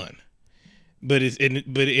when it's fun, but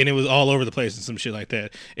it was all over the place and some shit like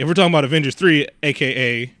that. If we're talking about Avengers 3,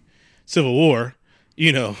 aka Civil War,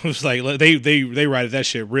 it's like they righted that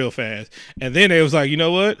shit real fast. And then they was like, you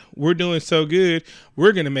know what? We're doing so good,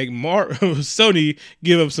 we're gonna make Sony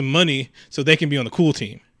give up some money so they can be on the cool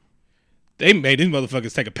team. They made these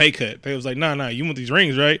motherfuckers take a pay cut. They was like, nah, you want these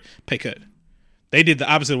rings, right? Pay cut. They did the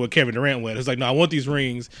opposite of what Kevin Durant went. It's like, no, I want these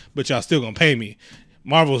rings, but y'all still gonna pay me.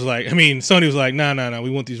 Sony was like, nah, we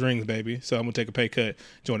want these rings, baby. So I'm gonna take a pay cut,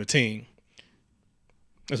 join the team.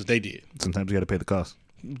 That's what they did. Sometimes you gotta pay the cost.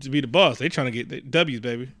 To be the boss. They trying to get W's,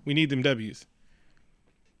 baby. We need them W's.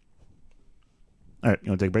 All right, you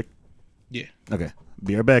wanna take a break? Yeah. Okay.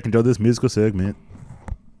 Be right back. Enjoy this musical segment.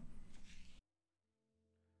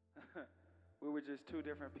 Just 2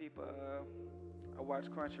 different people. I watched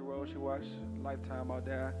Crunchyroll, she watched Lifetime all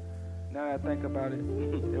day. Now that I think about it,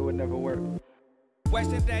 it would never work.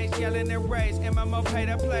 Wasted days yelling and raise, MMO pay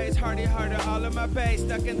to plays, harder, all of my base,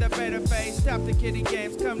 stuck in the beta phase, stop the kiddie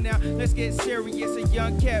games, come now, let's get serious, a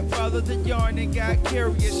young cat followed the yarn and got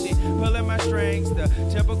curious, she pulling my strings, the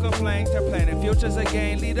typical flames, they're planning futures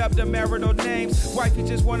again, lead up to marital names, wifey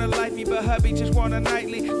just wanna like me, but hubby just wanna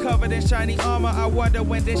nightly, covered in shiny armor, I wonder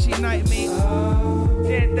when did she knight me,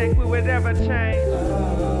 didn't think we would ever change,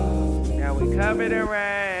 now we covered in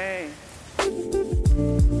rain.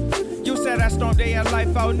 You said I stormed day of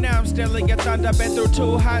life out, now I'm still in your thunder. Been through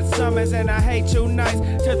 2 hot summers and I hate you nights.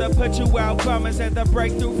 To the put you out bummers and the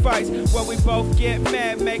breakthrough fights. Where we both get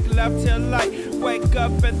mad, make love till light. Wake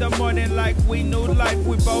up in the morning like we knew life.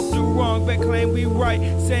 We both do wrong, but claim we right.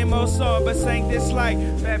 Same old song, but sang this like,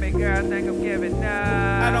 baby girl, I think I'm giving up.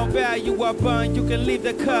 I don't value a bun, you can leave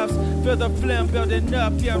the cuffs. Feel the phlegm building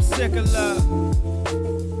up, yeah, I'm sick of love.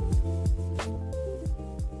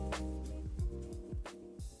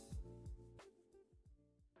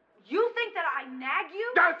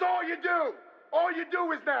 That's all you do. All you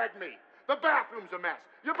do is nag me. The bathroom's a mess.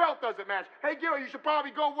 Your belt doesn't match. Hey, Gil, you should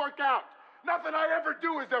probably go work out. Nothing I ever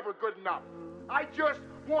do is ever good enough. I just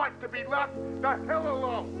want to be left the hell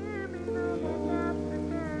alone.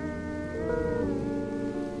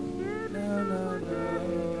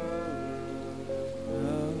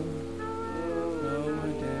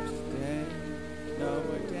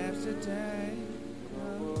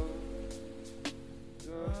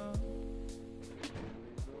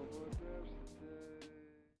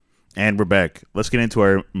 And we're back. Let's get into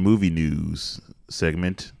our movie news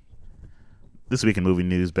segment. This week in movie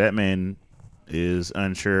news, Batman is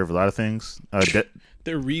unsure of a lot of things.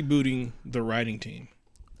 They're rebooting the writing team.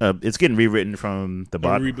 It's getting rewritten from the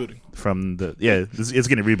bottom. Rebooting. It's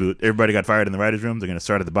getting reboot. Everybody got fired in the writers' room. They're going to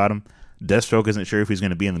start at the bottom. Deathstroke isn't sure if he's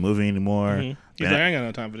going to be in the movie anymore. Mm-hmm. He's like, I ain't got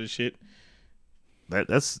no time for this shit.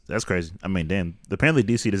 That's crazy. I mean, damn. Apparently,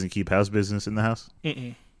 DC doesn't keep house business in the house.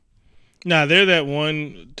 Mm-mm. Nah, they're that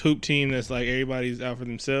one hoop team that's like everybody's out for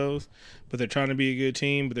themselves, but they're trying to be a good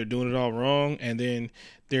team, but they're doing it all wrong, and then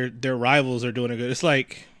their rivals are doing it good. It's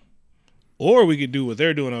like, or we could do what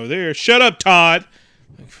they're doing over there. Shut up, Todd.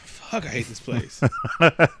 Like, fuck, I hate this place.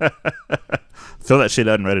 Throw that shit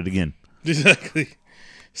out and write it again. Exactly.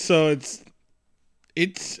 So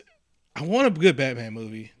it's. I want a good Batman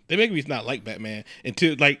movie. They make me not like Batman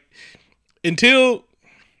until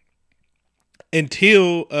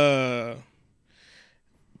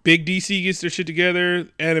big DC gets their shit together.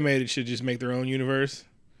 Animated should just make their own universe,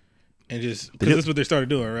 and just because that's what they started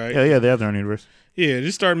doing, right? Yeah, they have their own universe. Yeah,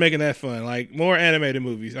 just start making that fun, like more animated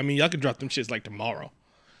movies. I mean, y'all could drop them shits like tomorrow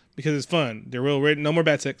because it's fun. They're well written. No more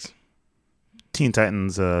bad sex. Teen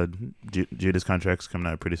Titans, Judas contract's coming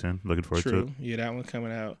out pretty soon. Looking forward to it. Yeah, that one's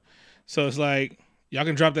coming out. So it's like y'all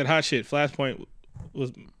can drop that hot shit. Flashpoint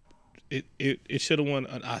was it should have won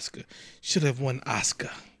an Oscar. Should have won Oscar.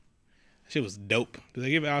 Shit was dope. Do they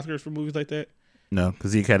give Oscars for movies like that? No,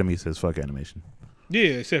 because the Academy says fuck animation.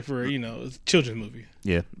 Yeah, except for it's a children's movie.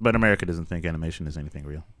 Yeah, but America doesn't think animation is anything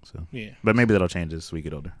real. So yeah, but maybe that'll change as we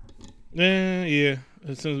get older. Yeah.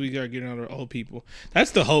 As soon as we start getting out of old people,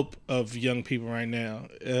 that's the hope of young people right now.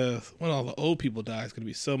 When all the old people die, it's gonna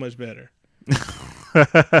be so much better.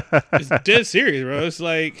 It's dead serious, bro. It's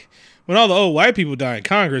like when all the old white people die in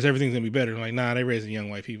Congress, everything's gonna be better. I'm like, nah, they raising young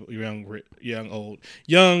white people, young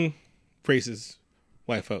racist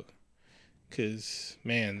white folk. Because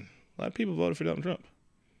man, a lot of people voted for Donald Trump.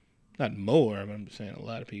 Not more, but I'm just saying a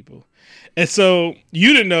lot of people. And so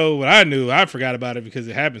you didn't know what I knew. I forgot about it because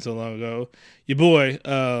it happened so long ago. Your boy,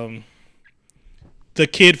 the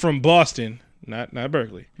kid from Boston, not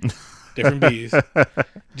Berkeley, different bees,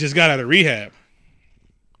 just got out of rehab.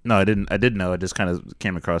 No, I didn't. I did know. I just kind of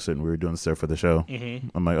came across it and we were doing stuff for the show. Mm-hmm.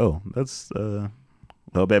 I'm like, oh, that's well,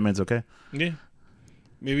 Batman's okay. Yeah,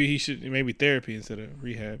 maybe therapy instead of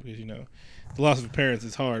rehab because the loss of parents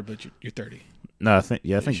is hard, but you're 30. No, I think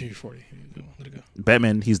you're 40. Let it go.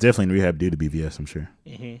 Batman, he's definitely in rehab due to BVS. I'm sure.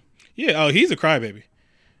 Mm-hmm. Yeah. Oh, he's a crybaby.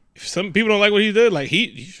 If some people don't like what he did, like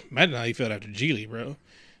imagine how he felt after Geely, bro.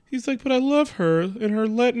 He's like, but I love her and her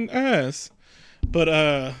Latin ass. But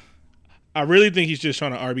I really think he's just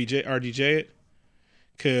trying to RDJ it,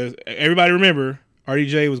 because everybody remember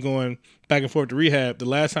RDJ was going back and forth to rehab. The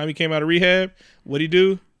last time he came out of rehab, what'd he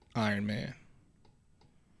do? Iron Man.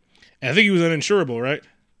 And I think he was uninsurable, right?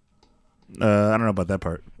 I don't know about that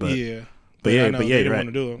part, but yeah, but yeah, you're right. Want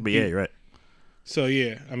to do it. But yeah, you're right. So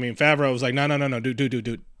yeah, I mean, Favreau was like, no,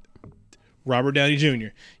 dude. Robert Downey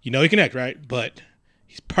Jr. You know he can act, right? But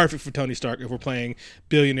he's perfect for Tony Stark if we're playing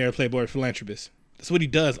billionaire playboy philanthropist. That's what he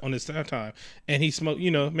does on his time. And he smokes,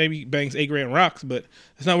 maybe bangs 8 grand rocks, but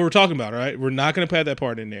that's not what we're talking about, right? We're not going to put that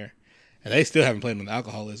part in there. And they still haven't played on the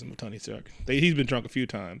alcoholism of Tony Stark. He's been drunk a few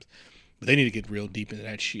times, but they need to get real deep into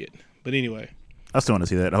that shit. But anyway. I still want to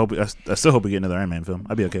see that. I still hope we get another Iron Man film.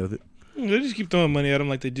 I'd be okay with it. They just keep throwing money at him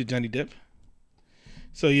like they did Johnny Depp.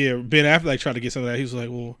 So yeah, Ben Affleck tried to get some of that. He was like,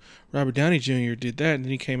 well, Robert Downey Jr. did that, and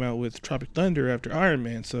then he came out with Tropic Thunder after Iron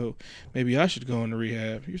Man, so maybe I should go into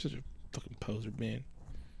rehab. You're such a fucking poser, Ben.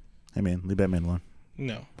 Hey man, leave Batman alone.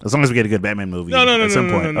 No. As long as we get a good Batman movie at some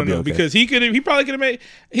point, I'll be okay. Because he probably could have made,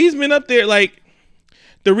 he's been up there, like,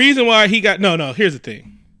 the reason why he got, here's the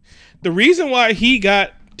thing. The reason why he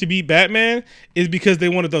got to be Batman is because they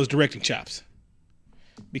wanted those directing chops.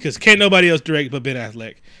 Because can't nobody else direct but Ben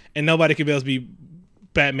Affleck. And nobody can else be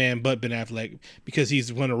Batman but Ben Affleck because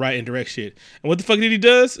he's want to write and direct shit. And what the fuck did he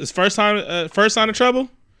does? His first sign of trouble?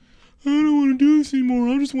 I don't want to do this anymore.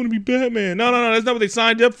 I just want to be Batman. No. That's not what they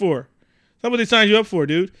signed you up for. That's not what they signed you up for,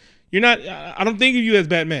 dude. You're not. I don't think of you as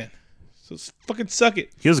Batman. So fucking suck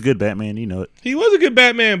it. He was a good Batman. You know it. He was a good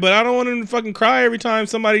Batman, but I don't want him to fucking cry every time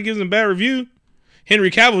somebody gives him a bad review.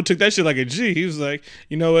 Henry Cavill took that shit like a G. He was like,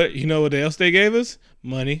 you know what? You know what else they gave us?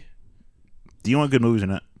 Money. Do you want good movies or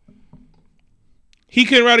not? He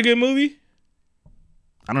couldn't write a good movie?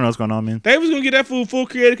 I don't know what's going on, man. They was going to get that fool full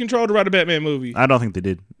creative control to write a Batman movie. I don't think they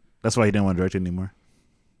did. That's why he didn't want to direct it anymore.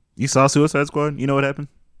 You saw Suicide Squad? You know what happened?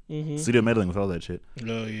 Mm-hmm. Studio meddling with all that shit.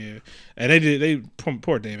 Oh, yeah. And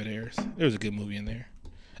poor David Ayers. There was a good movie in there.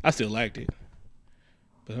 I still liked it.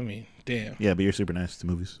 But, I mean, damn. Yeah, but you're super nice to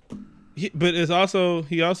movies. But it's also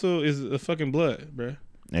he also is a fucking blood, bruh.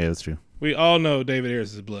 Yeah, that's true. We all know David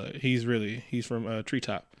Ayers is blood. He's from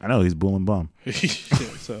Treetop. I know he's Boom and Bomb.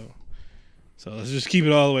 so let's just keep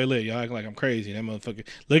it all the way lit. Y'all acting like I'm crazy. That motherfucker.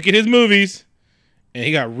 Look at his movies, and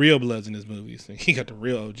he got real bloods in his movies. And he got the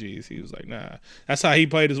real OGs. He was like, nah. That's how he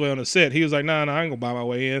played his way on the set. He was like, nah, I ain't gonna buy my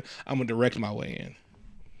way in. I'm gonna direct my way in.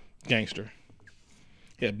 Gangster.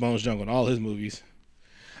 He had Bones Jungle in all his movies.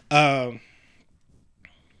 Mulan.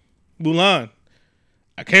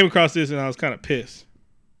 I came across this and I was kind of pissed.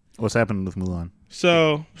 What's happening with Mulan?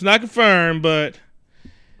 So it's not confirmed, but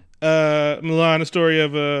Mulan, the story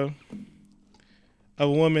of a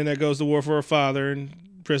woman that goes to war for her father and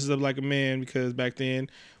dresses up like a man because back then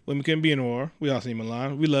women couldn't be in war. We all seen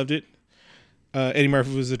Mulan. We loved it. Eddie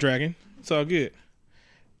Murphy was the dragon. It's all good.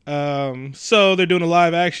 So they're doing a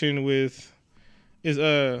live action with who's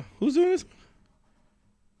doing this?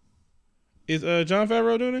 Is Jon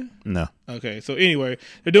Favreau doing it? No. Okay, so anyway,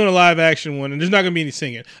 they're doing a live action one, and there's not gonna be any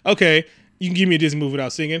singing. Okay, you can give me a Disney movie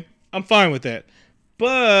without singing. I'm fine with that.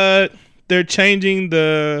 But they're changing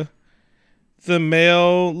the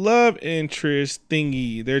male love interest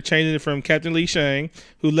thingy. They're changing it from Captain Li Shang,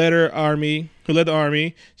 who led the army.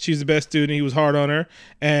 She's the best student. He was hard on her,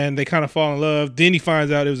 and they kind of fall in love. Then he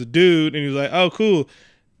finds out it was a dude, and he was like, "Oh, cool,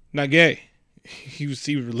 not gay." He was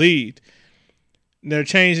relieved. They're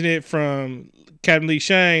changing it from Captain Li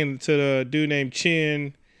Shang to the dude named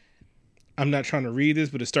Chen. I'm not trying to read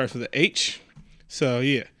this, but it starts with an H. So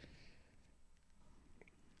yeah.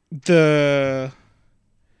 The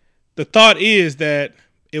thought is that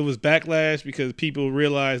it was backlash because people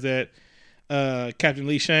realized that Captain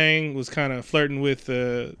Li Shang was kind of flirting with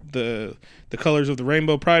the colors of the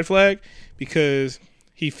rainbow pride flag because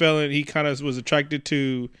he kind of was attracted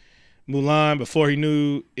to Mulan before he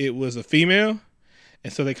knew it was a female.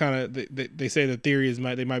 And so they say the theory is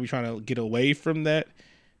they might be trying to get away from that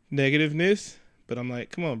negativeness. But I'm like,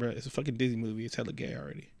 come on, bro. It's a fucking Disney movie. It's hella gay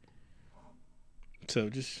already. So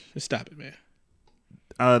just stop it, man.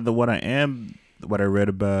 What I read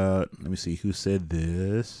about, let me see who said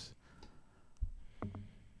this.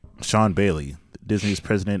 Sean Bailey, Disney's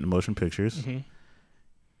president of motion pictures. Mm-hmm.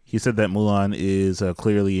 He said that Mulan is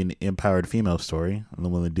clearly an empowered female story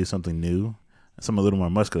and willing to do something new. Something a little more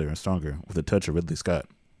muscular and stronger with a touch of Ridley Scott.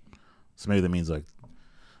 So maybe that means like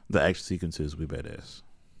the action sequences will be badass.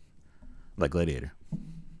 Like Gladiator.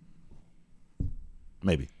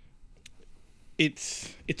 Maybe.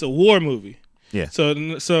 It's a war movie. Yeah. So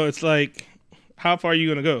it's like, how far are you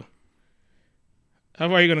gonna go? How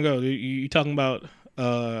far are you gonna go? You talking about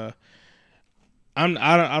I don't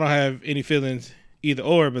have any feelings either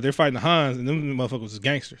or, but they're fighting the Hans and them motherfuckers is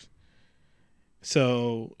gangsters.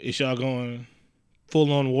 So is y'all going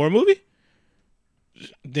full on war movie?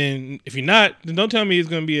 Then if you're not, then don't tell me it's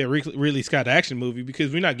going to be a Ridley Scott action movie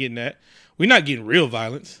because we're not getting that. We're not getting real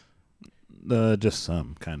violence. Just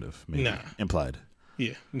some kind of maybe implied.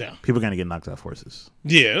 Yeah, no. People are going to get knocked off horses.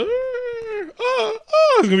 Yeah. There's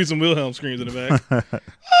going to be some Wilhelm screams in the back.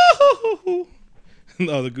 Oh,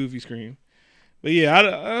 the goofy scream. But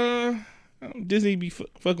yeah, Disney be fucking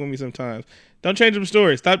with me sometimes. Don't change the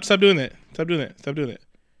story. Stop doing that. Stop doing that.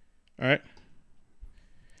 All right.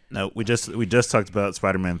 No, we just talked about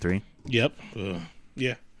Spider-Man 3. Yep.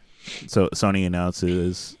 Yeah. So Sony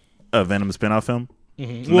announces a Venom spinoff film.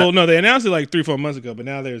 Mm-hmm. Well, no, they announced it like 3-4 months ago, but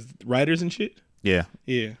now there's writers and shit. Yeah.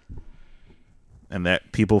 Yeah. And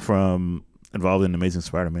that people from involved in Amazing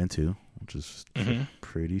Spider-Man 2, which is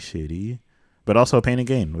pretty shitty, but also a Pain and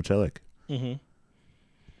Gain, which I like. Mm-hmm.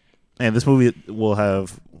 And this movie will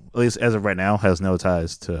have, at least as of right now, has no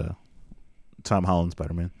ties to Tom Holland's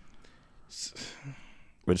Spider-Man.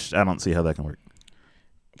 Which I don't see how that can work.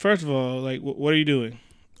 First of all, like, what are you doing?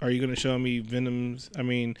 Are you going to show me the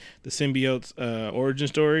symbiote's origin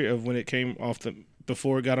story of when it came off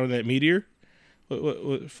before it got on that meteor?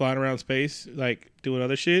 What, flying around space, like, doing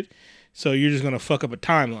other shit? So you're just going to fuck up a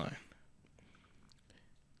timeline.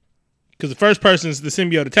 Because the first person the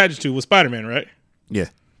symbiote attached to was Spider-Man, right? Yeah.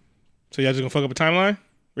 So y'all just going to fuck up a timeline?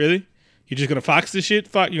 Really? You're just going to Fox this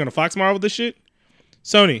shit? You're going to Fox Marvel this shit?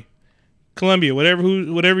 Sony. Columbia, whatever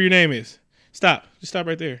your name is, stop. Just stop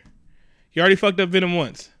right there. You already fucked up Venom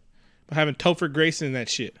once by having Topher Grace in that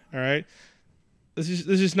shit. All right, let's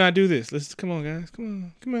just not do this. Come on, guys.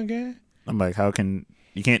 Come on, guys. I'm like, how can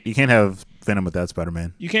you can't have Venom without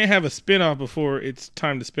Spider-Man? You can't have a spinoff before it's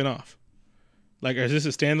time to spin off. Like, is this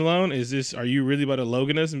a standalone? Are you really about to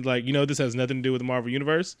Logan us and like, this has nothing to do with the Marvel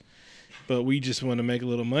Universe? But we just want to make a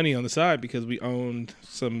little money on the side because we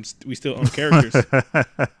still own characters.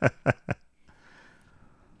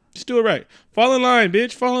 Just do it right. Fall in line,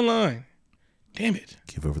 bitch. Fall in line. Damn it.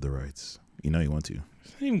 Give over the rights. You know you want to. Don't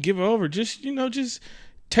even give it over. Just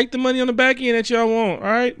take the money on the back end that y'all want. All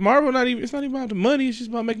right, Marvel it's not even about the money. It's just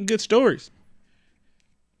about making good stories.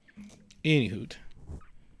 Anywho,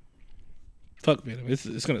 fuck Venom.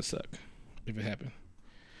 It's gonna suck if it happened.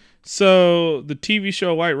 So the TV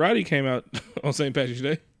show White Roddy came out on St. Patrick's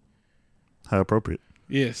Day. How appropriate.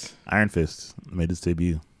 Yes. Iron Fist made its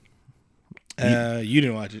debut. You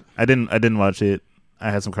didn't watch it. I didn't watch it.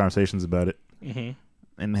 I had some conversations about it,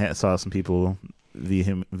 and saw some people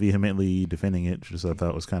vehemently defending it, which I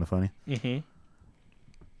thought was kind of funny.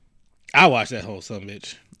 I watched that whole son of a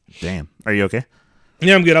bitch. Damn. Are you okay?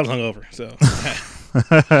 Yeah, I'm good. I was hungover, so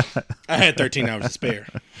I had 13 hours to spare.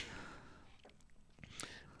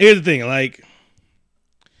 Here's the thing, like,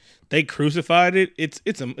 they crucified it. It's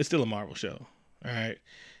still a Marvel show. All right.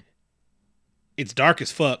 It's dark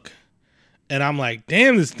as fuck. And I'm like,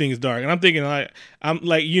 damn, this thing is dark. And I'm thinking,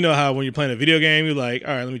 you know how when you're playing a video game, you're like,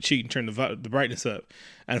 all right, let me cheat and turn the brightness up.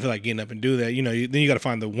 I don't feel like getting up and do that. You know, then you got to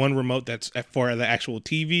find the one remote that's for the actual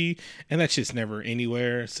TV, and that shit's never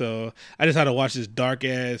anywhere. So I just had to watch this dark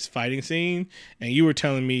ass fighting scene. And you were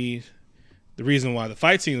telling me the reason why the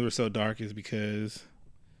fight scenes were so dark is because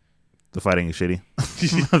the fighting is shitty.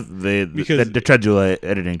 They tried to do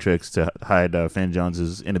editing tricks to hide Finn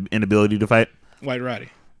Jones's inability to fight. White Roddy.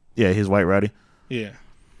 Yeah, he's White Roddy. Yeah,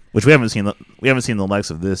 which we haven't seen. We haven't seen the likes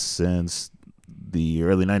of this since the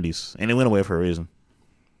early '90s, and it went away for a reason.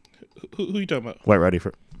 Who you talking about? White Roddy.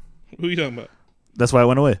 Who you talking about? That's why it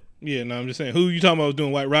went away. Yeah, no, I'm just saying. Who you talking about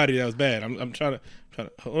doing White Roddy that was bad? I'm trying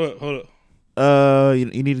to hold up. You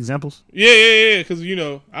need examples? Yeah. Because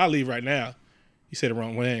I'll leave right now. You said the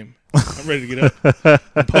wrong name. I'm ready to get up.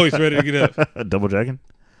 I'm poised, ready to get up. Double Dragon.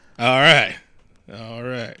 All right.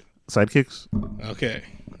 Sidekicks. Okay.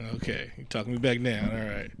 You talking me back down. All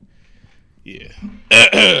right. Yeah.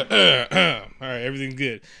 All right. Everything's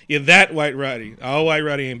good. Yeah, that White Roddy. All White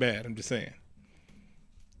Roddy ain't bad. I'm just saying.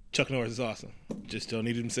 Chuck Norris is awesome. Just don't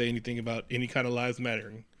need him to say anything about any kind of lives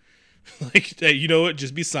mattering. Like, hey, you know what?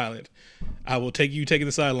 Just be silent. I will take you taking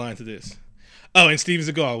the sideline to this. Oh, and Steven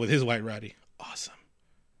Seagal with his White Roddy. Awesome.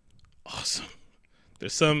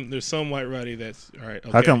 There's some White Roddy that's all right.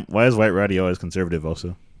 Okay. How come? Why is White Roddy always conservative?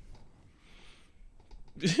 Also,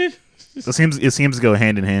 it seems to go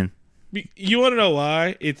hand in hand. You want to know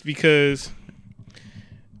why? It's because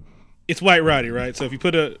it's White Roddy, right? So if you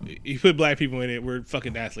put black people in it, we're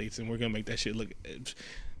fucking athletes, and we're gonna make that shit look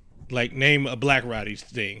like name a Black Roddy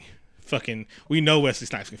thing. Fucking, we know Wesley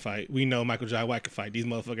Snipes can fight. We know Michael Jai White can fight. These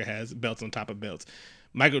motherfucker has belts on top of belts.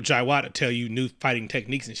 Michael Jai White will tell you new fighting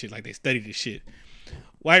techniques and shit, like they studied this shit.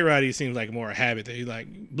 White Roddy seems like more a habit that he's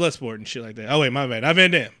like blood sport and shit like that. Oh wait, my bad. Not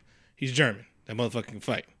Van Damme. He's German. That motherfucker can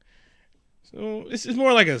fight. So it's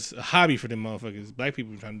more like a hobby for them motherfuckers. Black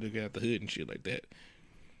people trying to get out the hood and shit like that.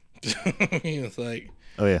 It's like,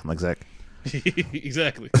 oh yeah, like Zach.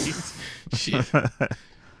 Exactly. Shit.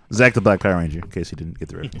 Zach the Black Power Ranger, in case you didn't get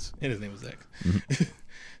the reference. And his name was Zach. Mm-hmm.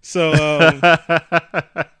 So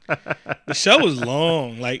the show was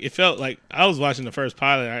long. Like, it felt like I was watching the first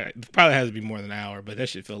pilot. The pilot has to be more than an hour, but that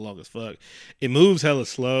shit felt long as fuck. It moves hella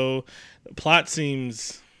slow. The plot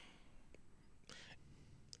seems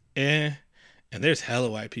and there's hella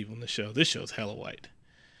white people in the show. This show's hella white.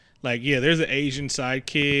 Like, yeah, there's an Asian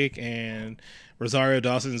sidekick, and Rosario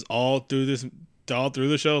Dawson's all through the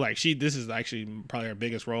show. Like, this is actually probably her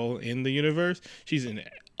biggest role in the universe. She's in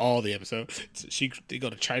all the episodes. They go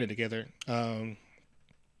to China together. The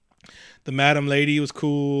Madam Lady was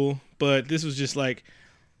cool, but this was just like,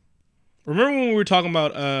 remember when we were talking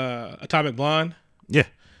about Atomic Blonde? Yeah.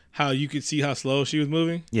 How you could see how slow she was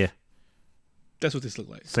moving? Yeah. That's what this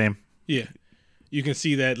looked like. Same. Yeah. You can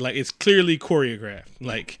see that, like, it's clearly choreographed.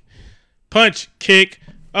 Like, punch, kick,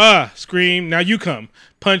 scream, now you come.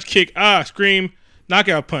 Punch, kick, scream,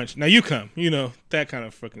 knockout punch, now you come. You know, that kind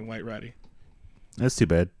of fucking White Roddy. That's too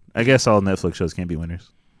bad. I guess all Netflix shows can't be winners.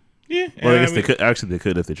 Yeah. Well, I guess they could. Actually, they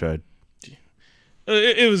could if they tried.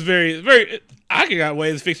 It was very, very. I got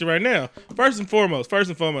ways to fix it right now. First and foremost,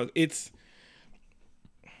 it's.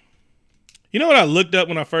 You know what I looked up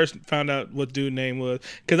when I first found out what dude's name was?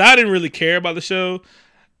 Because I didn't really care about the show.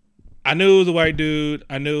 I knew it was a white dude.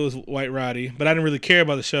 I knew it was White Roddy. But I didn't really care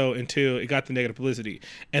about the show until it got the negative publicity.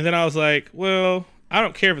 And then I was like, well, I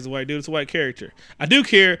don't care if it's a white dude. It's a white character. I do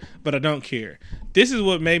care, but I don't care. This is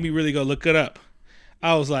what made me really go look it up.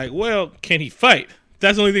 I was like, well, can he fight?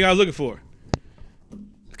 That's the only thing I was looking for.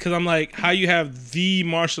 Because I'm like, how you have the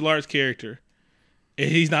martial arts character. And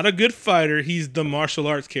he's not a good fighter. He's the martial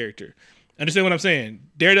arts character. Understand what I'm saying?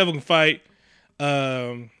 Daredevil can fight.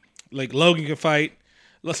 Like Logan can fight.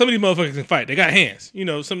 Like, some of these motherfuckers can fight. They got hands. You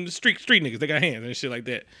know, some street niggas, they got hands and shit like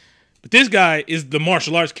that. But this guy is the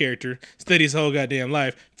martial arts character, studied his whole goddamn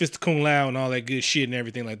life, Fist of Kung Lao and all that good shit and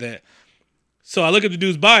everything like that. So I look at the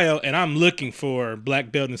dude's bio, and I'm looking for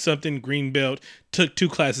black belt in something, green belt, took 2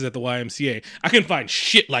 classes at the YMCA. I couldn't find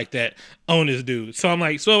shit like that on this dude. So I'm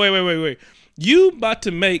like, so wait. You about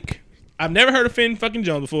to make... I've never heard of Finn fucking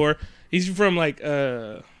Jones before. He's from like...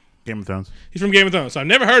 Game of Thrones. He's from Game of Thrones. So I've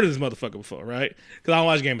never heard of this motherfucker before, right? Because I don't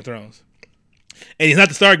watch Game of Thrones. And he's not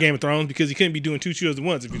the star of Game of Thrones because he couldn't be doing 2 shows at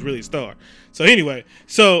once if he's really a star. So anyway,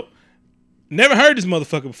 never heard this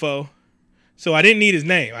motherfucker before. So I didn't need his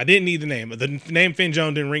name. I didn't need the name. The name Finn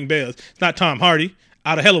Jones didn't ring bells. It's not Tom Hardy.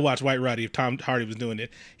 I'd have hella watched White Roddy if Tom Hardy was doing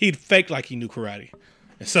it. He'd fake like he knew karate.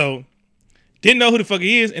 And so, didn't know who the fuck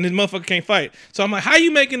he is, and this motherfucker can't fight. So I'm like, how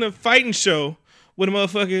you making a fighting show with a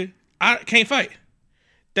motherfucker I can't fight?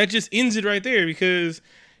 That just ends it right there because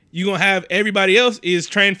you're going to have everybody else is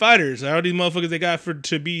trained fighters. All these motherfuckers they got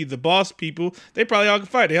to be the boss people, they probably all can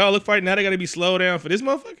fight. They all look fighting. Now they got to be slowed down for this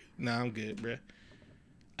motherfucker? Nah, I'm good, bruh.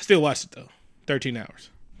 I still watched it, though. 13 hours.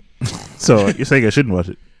 So you're saying I shouldn't watch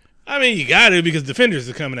it? I mean, you got to because Defenders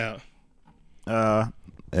are coming out. I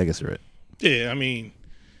guess you're right. Yeah, I mean,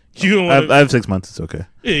 you don't want I have 6 months. It's okay.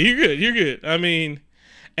 Yeah, you're good. I mean,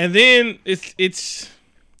 and then it's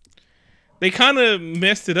they kind of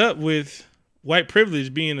messed it up with white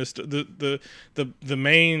privilege being the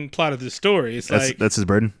main plot of the story. It's that's his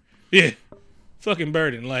burden. Yeah, fucking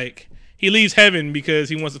burden. Like he leaves heaven because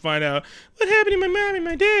he wants to find out what happened to my mom and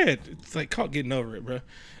my dad. It's like caught getting over it, bro.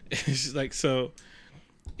 It's just like so.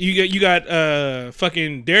 You got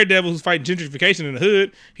fucking Daredevil who's fighting gentrification in the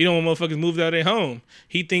hood. He don't want motherfuckers moved out of their home.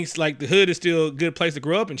 He thinks like the hood is still a good place to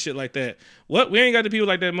grow up and shit like that. What? We ain't got the people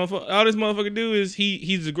like that, motherfucker. All this motherfucker do is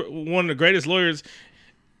he's one of the greatest lawyers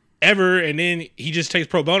ever, and then he just takes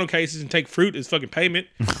pro bono cases and take fruit as fucking payment.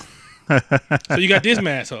 So you got this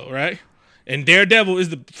masshole, right? And Daredevil is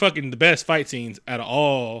the best fight scenes out of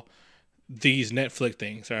all these Netflix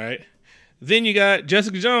things, all right? Then you got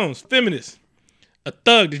Jessica Jones, feminist. A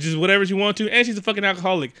thug that just whatever she wants to, and she's a fucking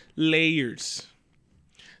alcoholic. Layers.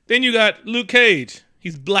 Then you got Luke Cage.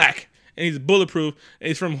 He's black, and he's bulletproof, and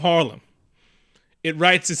he's from Harlem. It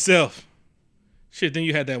writes itself. Shit, then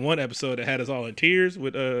you had that one episode that had us all in tears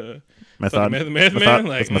with Method Man.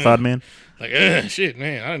 Like, Method Man. Like, shit,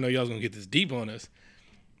 man, I didn't know y'all was going to get this deep on us.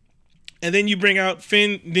 And then you bring out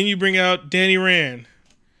Danny Rand,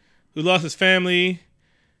 who lost his family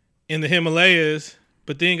in the Himalayas,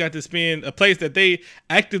 but then got to spend a place that they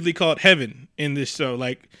actively called heaven in this show,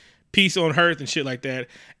 like peace on earth and shit like that.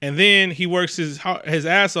 And then he works his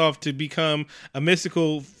ass off to become a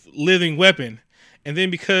mystical living weapon. And then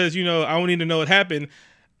because, I don't need to know what happened,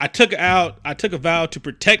 I took a vow to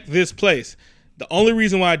protect this place. The only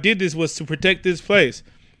reason why I did this was to protect this place.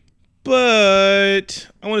 But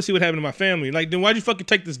I want to see what happened to my family. Like, then why'd you fucking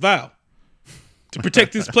take this vow? To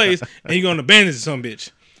protect this place, and you're going to abandon this son bitch.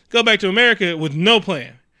 Go back to America with no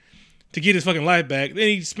plan to get his fucking life back. Then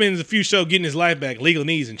he spends a few shows getting his life back, legal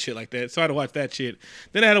knees and shit like that. So I had to watch that shit.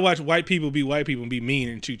 Then I had to watch white people be white people and be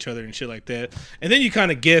mean to each other and shit like that. And then you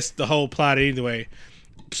kind of guess the whole plot anyway.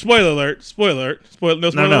 Spoiler alert. No spoiler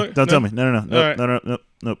alert? Don't tell me. No. Right.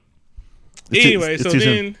 Nope. Anyway, so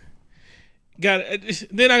then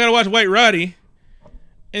I gotta watch White Roddy.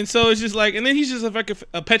 And so it's just like, and then he's just like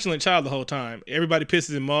a petulant child the whole time. Everybody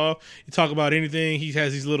pisses him off. You talk about anything, he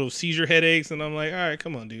has these little seizure headaches, and I'm like, all right,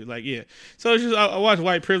 come on, dude. Like, yeah. So it's just, I watched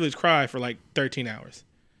white privilege cry for like 13 hours.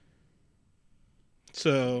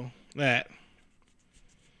 So, that.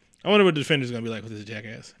 I wonder what the Defender's going to be like with this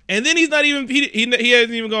jackass. And then he's not even, he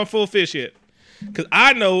hasn't even gone full fish yet. Because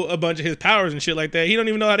I know a bunch of his powers and shit like that. He don't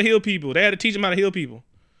even know how to heal people. They had to teach him how to heal people.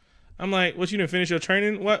 I'm like, what, you didn't finish your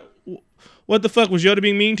training? What the fuck? Was Yoda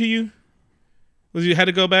being mean to you? Was you had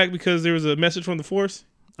to go back because there was a message from the Force?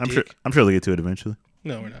 I'm sure they'll get to it eventually.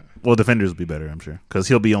 No, we're not. Well, Defenders will be better, I'm sure, because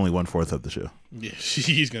he'll be only 1/4 of the show. Yeah,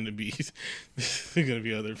 he's gonna be. He's gonna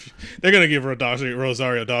be other. They're gonna give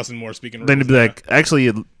Rosario Dawson more speaking roles. Then to be like,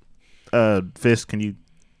 actually, Fisk, can you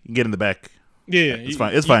get in the back? Yeah, it's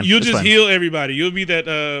fine. It's fine. You'll it's just fine. heal everybody. You'll be that.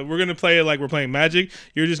 We're gonna play it like we're playing Magic.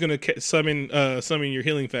 You're just gonna summon your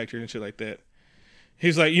healing factor and shit like that.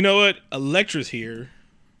 He's like, you know what? Elektra's here,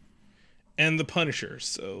 and the Punisher.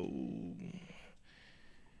 So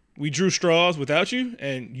we drew straws without you,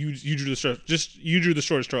 and you drew the straw. You drew the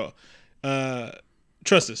short straw.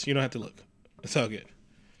 Trust us. You don't have to look. It's all good.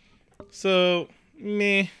 So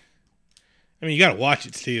meh. I mean, you gotta watch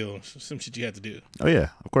it still. Some shit you have to do. Oh yeah,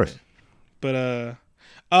 of course. Yeah. But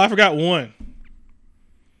I forgot one.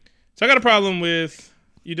 So I got a problem with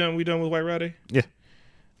you. We done with White Roddy? Yeah.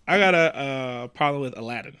 I got a problem with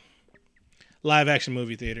Aladdin. Live action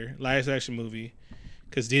movie,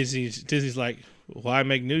 because Disney's like, why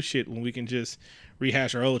make new shit when we can just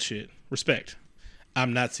rehash our old shit? Respect.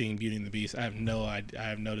 I'm not seeing Beauty and the Beast. I have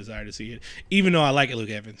no desire to see it, even though I like Luke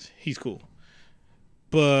Evans. He's cool.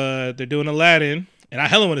 But they're doing Aladdin, and I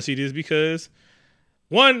hella want to see this because,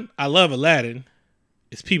 one, I love Aladdin.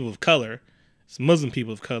 It's people of color. It's Muslim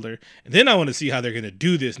people of color. And then I want to see how they're going to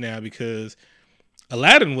do this now because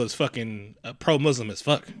Aladdin was fucking pro-Muslim as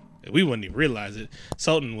fuck. We wouldn't even realize it.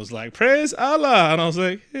 Sultan was like, praise Allah. And I was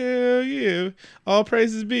like, hell yeah. All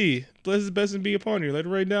praises be. Blessed blessings be upon you. Let it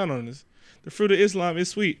rain down on us. The fruit of Islam is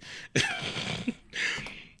sweet.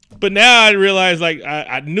 But now I realize, like,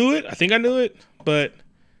 I knew it. I think I knew it. But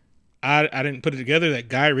I didn't put it together that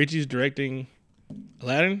Guy Ritchie's directing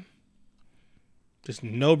Aladdin. There's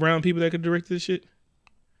no brown people that could direct this shit.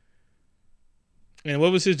 And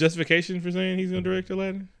what was his justification for saying he's going to direct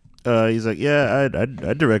Aladdin? He's like, yeah,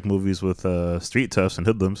 I direct movies with street toughs and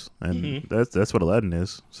hoodlums, and that's what Aladdin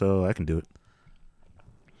is. So I can do it.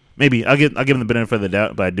 Maybe I'll give him the benefit of the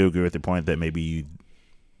doubt, but I do agree with the point that maybe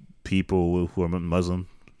people who are Muslim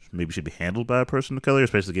maybe should be handled by a person of color,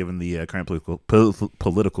 especially given the current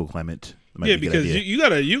political climate. Yeah, because you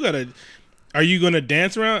gotta. Are you gonna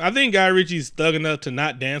dance around? I think Guy Ritchie's thug enough to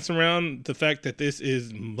not dance around the fact that this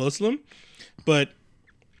is Muslim, but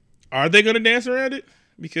are they gonna dance around it?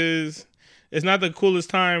 Because it's not the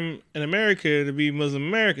coolest time in America to be Muslim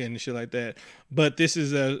American and shit like that. But this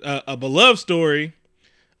is a beloved story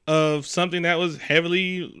of something that was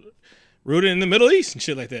heavily rooted in the Middle East and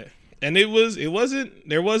shit like that. And there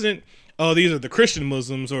wasn't, oh, these are the Christian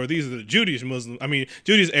Muslims or these are the Judaism Muslims. I mean,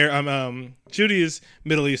 Judaism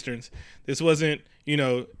Middle Easterns. This wasn't,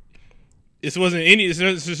 this wasn't any,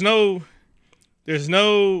 there's no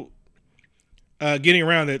getting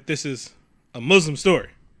around that this is a Muslim story.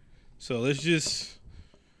 So let's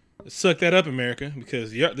suck that up, America,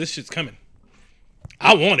 because this shit's coming.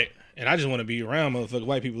 I want it, and I just want to be around motherfucking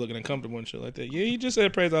white people looking uncomfortable and shit like that. Yeah, you just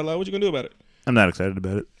said praise Allah. What you gonna do about it? I'm not excited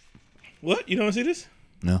about it. What? You don't want to see this?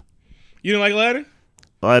 No. You didn't like Aladdin?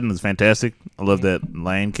 Aladdin is fantastic. I love that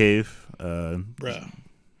lion cave. Bruh.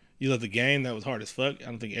 You love the game? That was hard as fuck. I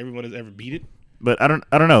don't think everyone has ever beat it. But I don't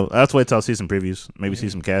know. Let's wait till I see some previews. Maybe see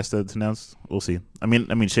some cast that's announced. We'll see. I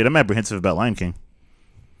mean, shit. I'm apprehensive about Lion King.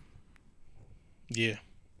 Yeah,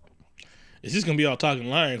 it's just gonna be all talking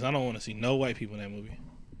lions. I don't want to see no white people in that movie.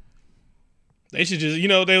 They should just,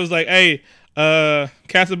 they was like, hey,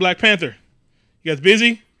 cast a Black Panther. You guys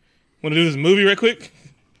busy? Want to do this movie right quick?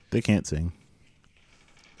 They can't sing.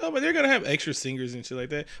 No, but they're gonna have extra singers and shit like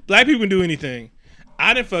that. Black people can do anything.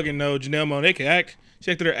 I didn't fucking know Janelle Monáe could act.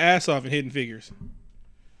 She acted her ass off in Hidden Figures.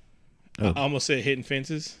 Oh. I almost said Hidden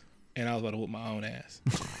Fences, and I was about to whoop my own ass.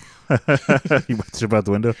 You about to jump out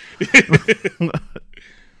the window? All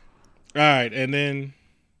right, and then...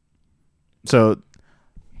 So,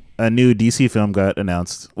 a new DC film got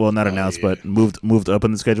announced. Well, not announced, but moved up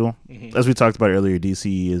in the schedule. Mm-hmm. As we talked about earlier,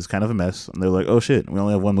 DC is kind of a mess. And they're like, oh shit, we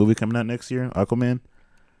only have one movie coming out next year, Aquaman.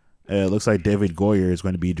 It looks like David Goyer is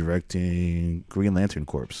going to be directing Green Lantern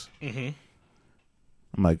Corps. Mm-hmm.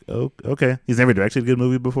 I'm like, oh, okay. He's never directed a good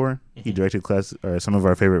movie before. Mm-hmm. He directed some of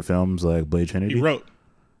our favorite films like Blade Trinity.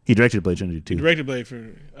 He directed Blade Trinity too. He directed Blade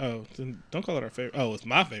for. Oh, don't call it our favorite. Oh, it's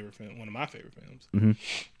my favorite film. One of my favorite films. Mm-hmm.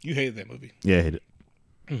 You hated that movie. Yeah, I hate it.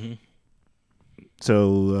 Mm-hmm.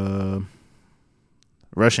 So,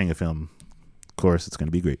 rushing a film, of course, it's going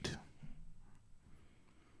to be great.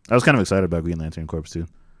 I was kind of excited about Green Lantern Corps too.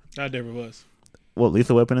 I never was. Well,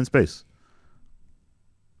 Lethal Weapon in space.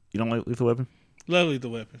 You don't like Lethal Weapon? Love Lethal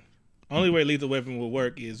Weapon. Only way Lethal Weapon will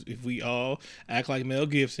work is if we all act like Mel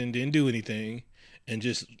Gibson didn't do anything. And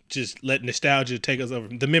just let nostalgia take us over.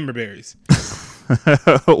 The member berries.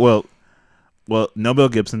 well, no Mel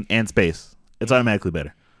Gibson and space. It's automatically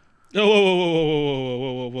better.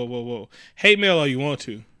 Oh, whoa. Hate Mel all you want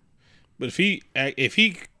to, but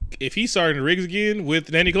if he's Sergeant Riggs again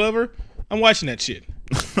with Danny Glover, I'm watching that shit.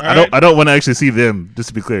 I don't want to actually see them. Just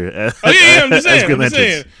to be clear. I'm just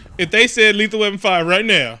saying. If they said Lethal Weapon 5 right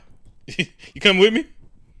now, you come with me?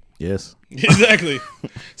 Yes. Exactly.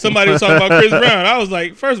 Somebody was talking about Chris Brown. I was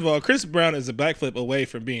like, first of all, Chris Brown is a backflip away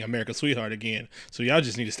from being America's sweetheart again. So y'all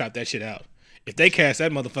just need to stop that shit out. If they cast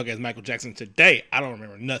that motherfucker as Michael Jackson today, I don't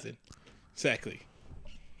remember nothing. Exactly.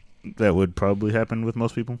 That would probably happen with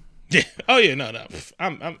most people. Yeah. Oh yeah. No.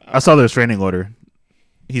 I saw the restraining order.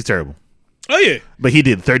 He's terrible. Oh yeah. But he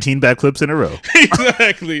did 13 backflips in a row.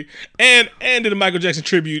 Exactly. And did a Michael Jackson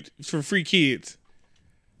tribute for free kids.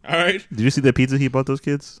 All right. Did you see the pizza he bought those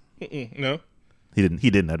kids? No. He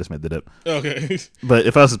didn't. I just made that up. Okay. But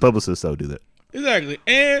if I was his publicist, I would do that. Exactly.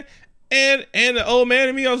 And the old man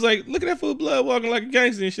in me, I was like, look at that fool blood walking like a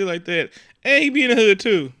gangster and shit like that. And he be in the hood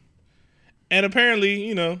too. And apparently,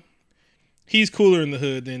 you know, he's cooler in the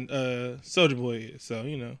hood than Soulja Boy is. So,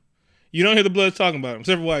 you know, you don't hear the Bloods talking about him,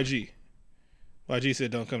 except for YG. YG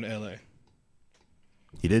said don't come to LA.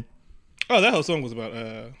 He did? Oh, that whole song was about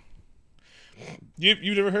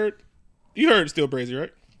you never heard? You heard Still Brazy,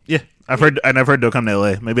 right? Yeah. I've heard Don't Come to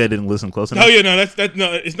LA. Maybe I didn't listen close enough. Oh yeah, no, that's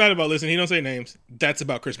no, it's not about listening. He don't say names. That's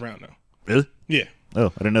about Chris Brown though. Really? Yeah. Oh,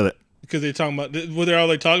 I didn't know that. Because they're talking about what they're all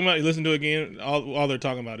like talking about. You listen to it again. All they're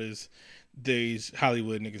talking about is these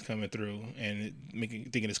Hollywood niggas coming through and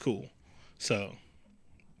thinking it's cool. So,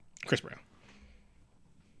 Chris Brown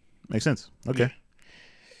makes sense. Okay. Yeah.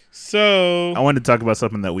 So I wanted to talk about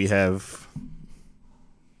something that we have.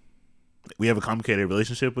 We have a complicated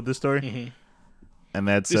relationship with this story, and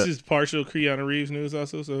that's this is partial Keanu Reeves news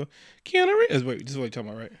also. So Keanu Reeves, wait, this is what you're talking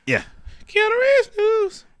about, right? Yeah. Keanu Reeves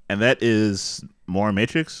news, and that is more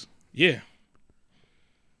Matrix. Yeah.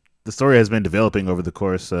 The story has been developing over the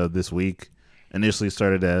course of this week. Initially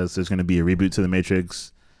started as there's going to be a reboot to The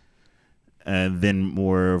Matrix, and then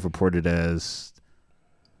more reported as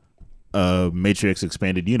a Matrix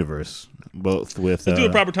expanded universe, both with... Let's do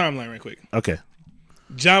a proper timeline right quick. Okay.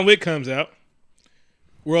 John Wick comes out.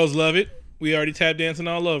 Worlds love it. We already tap dancing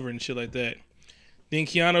all over and shit like that. Then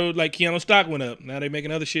Keanu stock went up. Now they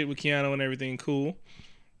making other shit with Keanu and everything cool.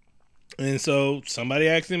 And so somebody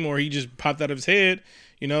asked him, or he just popped out of his head,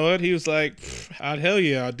 you know what? He was like, hell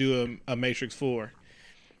yeah, I'll do a Matrix 4.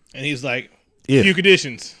 And he's like, few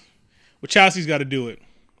conditions. Wachowski's got to do it.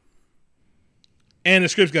 And the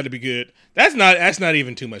script's got to be good. That's not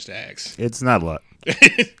even too much to ask. It's not a lot.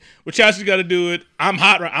 Wachowski's got to do it. I'm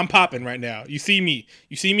hot. I'm popping right now. You see me?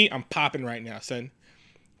 I'm popping right now, son.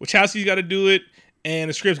 Wachowski's got to do it,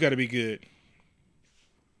 and the script's got to be good.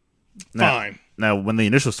 Fine. Now, when the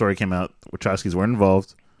initial story came out, Wachowskis weren't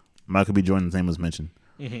involved. Michael B. Jordan's name was mentioned.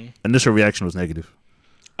 Mm-hmm. Initial reaction was negative.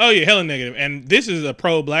 Oh yeah, hella negative. And this is a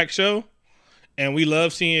pro-black show, and we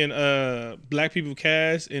love seeing black people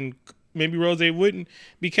cast, and maybe Rose wouldn't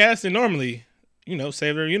be casting normally. You know,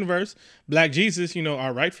 save their universe. Black Jesus, you know,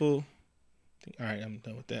 our rightful. All right, I'm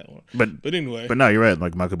done with that one. But anyway, but no, you're right.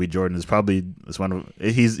 Like Michael B. Jordan is probably one of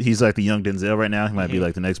he's like the young Denzel right now. He might be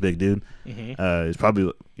like the next big dude. He's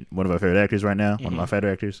probably one of our favorite actors right now. One of my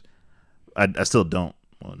favorite actors. I still don't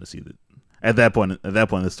want to see that. At that point in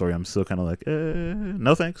the story, I'm still kind of like,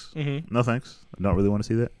 no thanks, no thanks. I don't really want to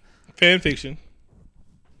see that. Fan fiction.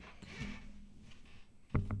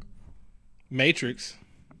 Matrix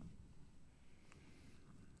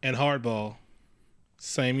and Hardball,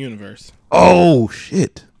 same universe. Oh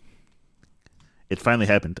shit! It finally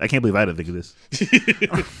happened. I can't believe I didn't think of this.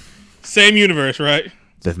 Same universe, right?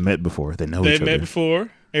 They've met before. They know each other. They've met before.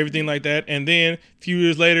 Everything like that, and then a few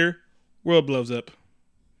years later, world blows up.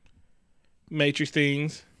 Matrix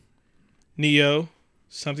things. Neo,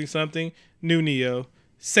 something. New Neo,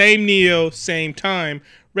 same time.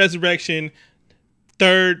 Resurrection.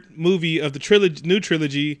 Third movie of the new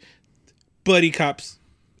trilogy. Buddy cops.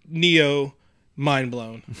 Neo. Mind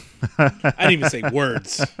blown. I didn't even say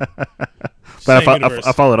words. But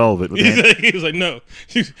I followed all of it. He was like, no.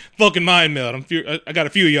 Fucking mind meld. I got a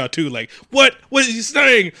few of y'all too. Like, what is he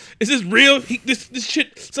saying? Is this real? This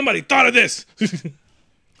shit, somebody thought of this.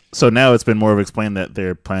 So now it's been more of explained that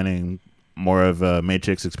they're planning more of a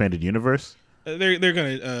Matrix expanded universe. They're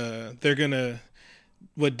gonna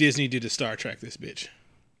what Disney did to Star Trek this bitch.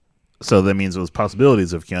 So that means those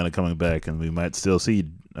possibilities of Keanu coming back, and we might still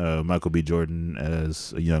see Michael B. Jordan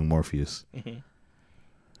as a young Morpheus,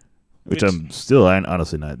 which I'm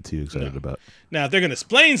honestly not too excited about. Now, if they're gonna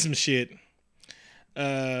explain some shit,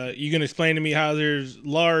 you're gonna explain to me how there's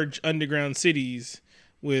large underground cities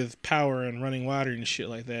with power and running water and shit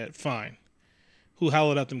like that. Fine. Who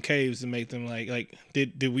hollowed out them caves to make them like?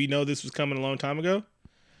 Did we know this was coming a long time ago?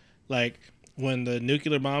 Like, when the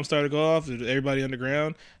nuclear bomb started to go off, everybody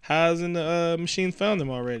underground, hasn't the machines found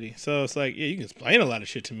them already? So it's like, yeah, you can explain a lot of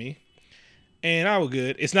shit to me, and I was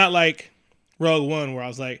good. It's not like Rogue One where I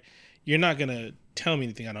was like, you're not gonna tell me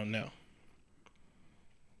anything I don't know.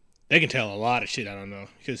 They can tell a lot of shit I don't know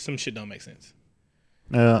because some shit don't make sense.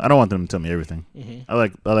 I don't want them to tell me everything. I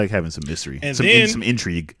like having some mystery and some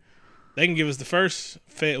intrigue. They can give us the first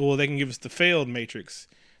they can give us the failed Matrix.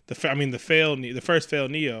 The first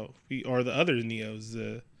failed Neo, or the other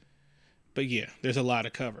Neos. But yeah, there's a lot to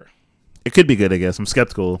cover. It could be good, I guess. I'm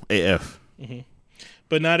skeptical AF.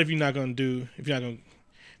 But not if the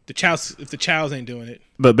Chows ain't doing it.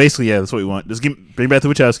 But basically, yeah, that's what we want. Just bring back the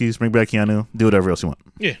Wachowskis, bring back Keanu, do whatever else you want.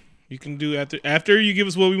 Yeah, you can do after you give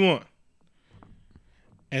us what we want.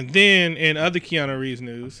 And then in other Keanu Reeves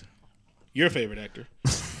news, your favorite actor.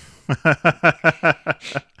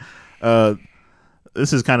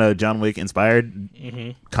 This is kind of John Wick inspired.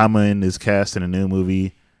 Mm-hmm. Common is cast in a new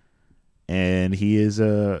movie, and he is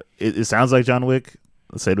it sounds like John Wick.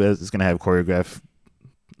 Let's say it's going to have choreographed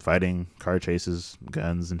fighting, car chases,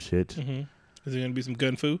 guns and shit. Mm-hmm. Is there going to be some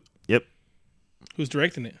gun fu? Yep. Who's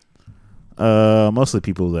directing it? Mostly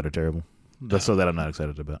people that are terrible. That's so that I'm not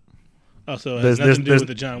excited about. Oh, so it has nothing to do with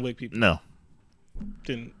the John Wick people. No.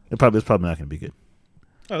 Didn't. It's probably not going to be good.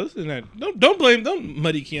 Oh, this is not. Don't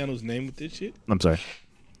muddy Keanu's name with this shit. I'm sorry.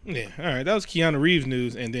 Yeah, all right. That was Keanu Reeves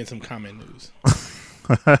news, and then some comment news.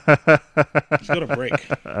 Let's go to break.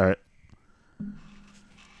 All right.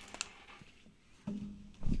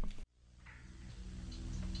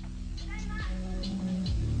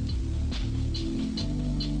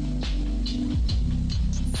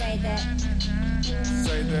 Say that.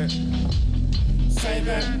 Say that. Say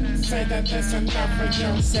that. Say that that's enough for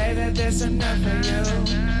you. Say that there's enough for you.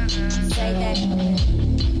 Say that.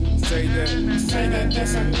 Say that. Say that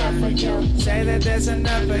that's enough for you. Say that there's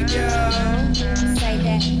enough for you. Say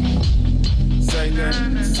that. Say that.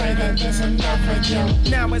 Say that that's enough for you.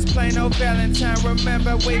 Now it's plain old Valentine.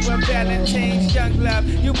 Remember we were Valentines, young love.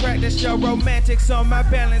 You practice your romantics on my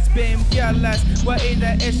balance beam. Your lust, well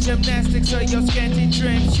either it's gymnastics or your scanty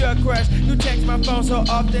dreams. Your crush, you text my phone so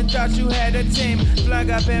often, thought you had a team. Plug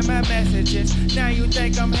up in my messages. Now you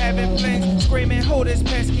think I'm having flings, screaming who this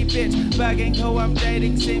pesky bitch, bugging who I'm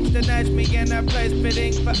dating. Seems to nudge me in a place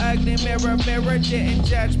fitting for ugly. Mirror, mirror, didn't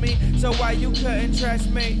judge me, so why you couldn't trust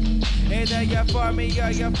me? Either you're for me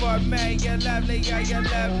or you're for me. You're lovely or you're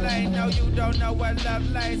lovely. No, you don't know what love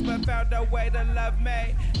lays, but found a way to love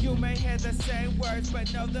me. You may hear the same words,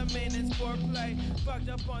 but know the meaning's foreplay. Fucked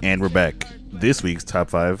up on And we're back. This week's top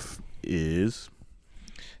 5 is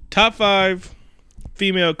Top 5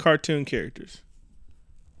 female cartoon characters.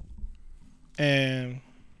 And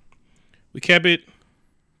we kept it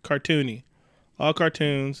cartoony. All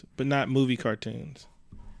cartoons, but not movie cartoons.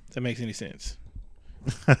 If that makes any sense.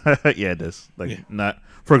 yeah, it does. Like not,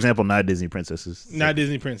 for example, not Disney princesses. Not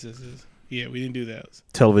Disney princesses. Yeah, we didn't do that.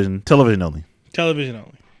 Television only. Television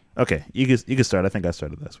only. Okay, you can start. I think I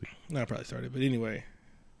started last week. No, I probably started, but anyway.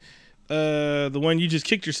 The one you just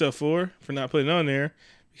kicked yourself for not putting it on there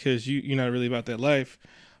because you're not really about that life.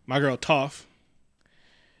 My girl Toph.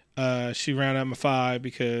 She rounded out my 5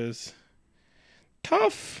 because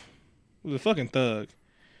Toph was a fucking thug.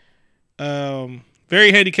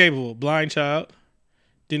 Very handy capable, blind child.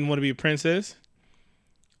 Didn't want to be a princess.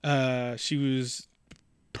 She was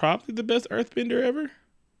probably the best earthbender ever.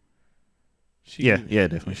 Yeah,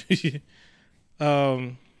 definitely.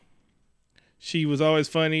 She was always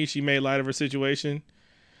funny. She made light of her situation.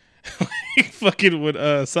 Fucking would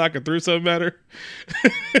Sokka threw something at her.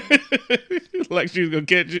 Like she was gonna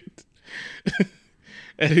catch it.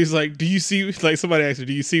 And he's like, do you see, like somebody asked her,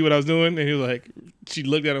 do you see what I was doing? And he was like, she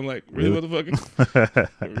looked at him like, really, motherfucker?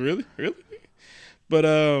 Really? But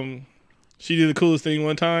she did the coolest thing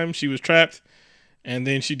one time. She was trapped, and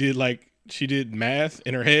then she did math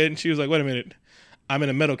in her head, and she was like, wait a minute, I'm in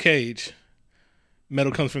a metal cage.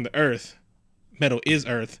 Metal comes from the earth. Metal is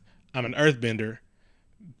earth. I'm an earthbender.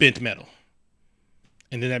 Bent metal.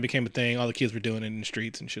 And then that became a thing. All the kids were doing it in the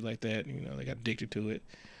streets and shit like that. You know, they got addicted to it.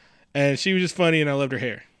 And she was just funny, and I loved her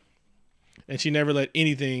hair. And she never let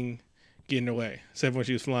anything get in her way, except when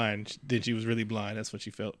she was flying. Then she was really blind. That's when she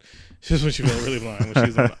felt. Just when she felt really blind, when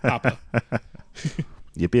she was on Appa.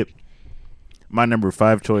 Yep. My number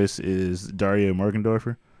 5 choice is Daria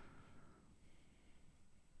Morgendorffer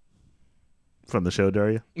from the show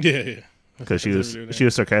Daria. Yeah. Because she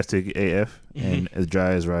was sarcastic AF and as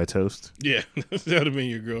dry as rye toast. Yeah, that would have been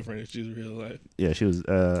your girlfriend if she was real life. Yeah, she was.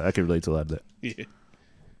 I could relate to a lot of that. Yeah.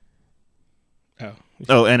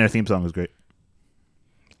 Oh, and her theme song was great.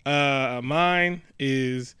 Mine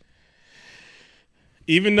is,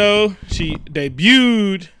 even though she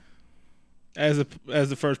debuted as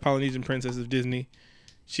the first Polynesian princess of Disney,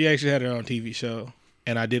 she actually had her own TV show,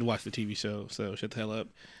 and I did watch the TV show, so shut the hell up.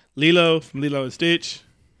 Lilo from Lilo and Stitch.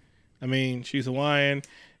 I mean, she's Hawaiian.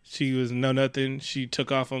 She was no nothing. She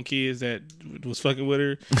took off on kids that was fucking with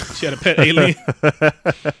her. She had a pet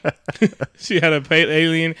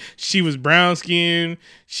alien. She was brown skinned.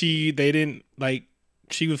 She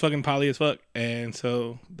was fucking poly as fuck. And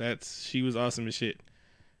so she was awesome as shit.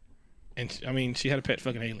 And I mean, she had a pet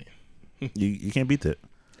fucking alien. You can't beat that.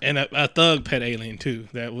 And a thug pet alien too.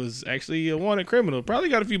 That was actually a wanted criminal. Probably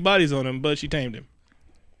got a few bodies on him, but she tamed him.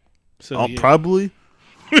 So Probably.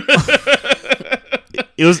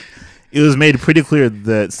 it was made pretty clear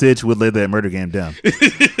that Stitch would lay that murder game down.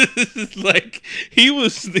 Like he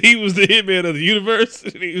was the hitman of the universe,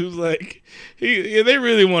 and he was like, they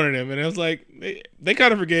really wanted him, and it was like they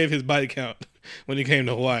kind of forgave his body count when he came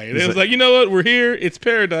to Hawaii. And it was like, you know what, we're here, it's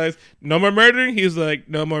paradise, no more murdering. He was like,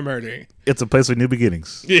 no more murdering. It's a place with new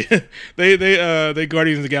beginnings. Yeah, they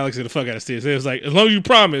Guardians of the Galaxy the fuck out of Stitch. It was like, as long as you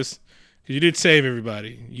promise, because you did save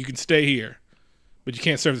everybody, you can stay here, but you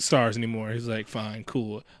can't serve the stars anymore. He's like, fine,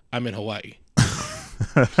 cool, I'm in Hawaii.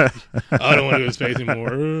 I don't want to go to space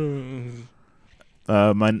anymore.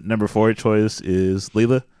 My number 4 choice is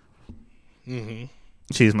Leela. Mm-hmm.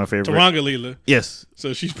 She's my favorite. Taranga Leela. Yes.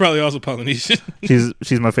 So she's probably also Polynesian.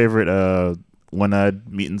 she's my favorite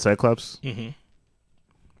one-eyed mutant Cyclops. Mm-hmm.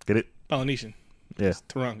 Get it? Polynesian. Yeah. It's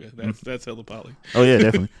Taranga. That's hella poly. Oh yeah,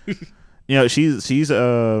 definitely. You know, she's she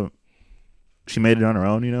made it on her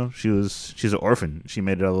own. You know, she's an orphan. She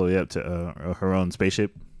made it all the way up to her own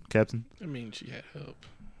spaceship captain. I mean, she had help.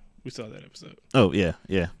 We saw that episode. Oh yeah.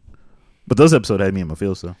 But those episodes had me in my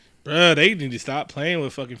feels though. Bruh, they need to stop playing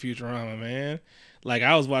with fucking Futurama, man. Like,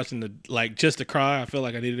 I was watching just to cry. I felt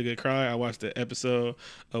like I needed a good cry. I watched the episode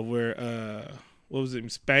of where what was it,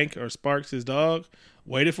 Sparks, his dog,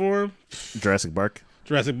 waited for him. Jurassic Bark,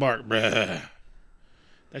 bruh.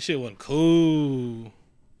 That shit wasn't cool.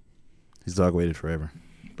 his dog waited forever.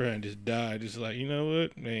 Bruh, and just died. Just like, you know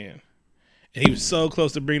what, man. And he was so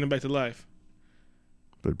close to bringing him back to life.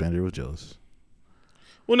 But Bender was jealous.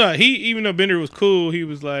 Well, no, even though Bender was cool, he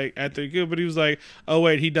was like after good, but he was like, oh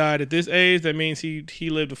wait, he died at this age. That means he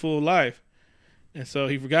lived a full life, and so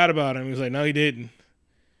he forgot about him. He was like, no, he didn't. You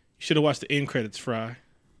should have watched the end credits, Fry.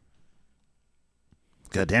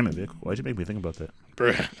 God damn it, Vic! Why'd you make me think about that?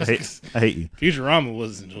 Bruh. I hate you. Futurama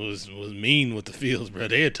was mean with the feels, bro.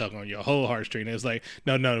 They had tug on your whole heartstring. It was like,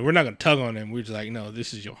 no, we're not gonna tug on them. We're just like, no,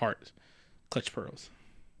 this is your heart. Clutch pearls.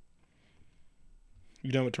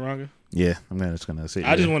 You done with Taranga? Yeah, I'm just gonna say.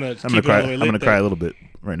 I just want to. I'm gonna cry a little bit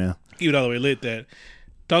right now. Keep it all the way lit. That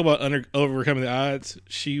talk about overcoming the odds.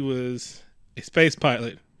 She was a space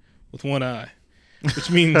pilot with one eye,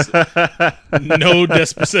 which means no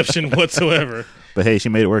depth perception whatsoever. But hey, she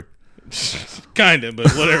made it work. Kinda,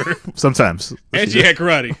 but whatever. Sometimes. And she had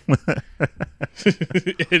karate.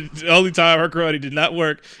 The only time her karate did not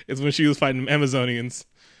work is when she was fighting Amazonians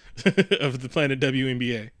of the planet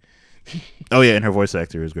WNBA. Oh yeah, and her voice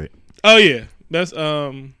actor is great. Oh yeah, that's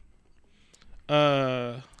Katie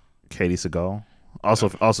Seagal, also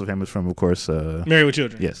famous from, of course, Married with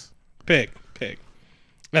Children. Yes, Peg,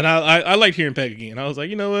 and I liked hearing Peg again. I was like,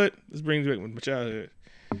 you know what, this brings back my childhood.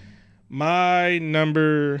 My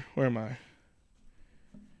number, where am I?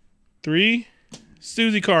 3,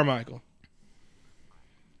 Susie Carmichael.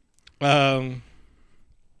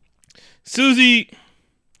 Susie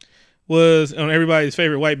was on everybody's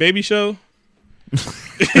favorite white baby show.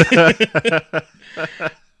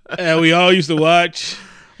 And we all used to watch.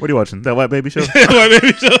 What are you watching? That White Baby Show? White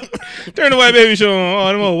Baby Show. Turn the White Baby Show on. Oh,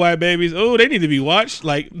 them old white babies. Oh, they need to be watched.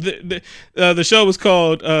 Like the show was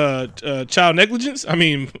called Child Negligence. I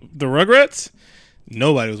mean, the Rugrats.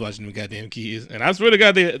 Nobody was watching them goddamn kids, and I swear to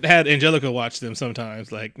God, they had Angelica watch them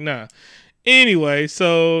sometimes. Like, nah. Anyway,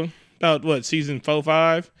 so about season 4,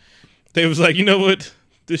 5, they was like, you know what?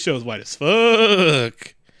 This show is white as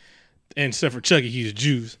fuck. And except for Chucky, he's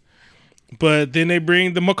Jews. But then they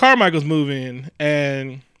bring the McCarmichaels move in,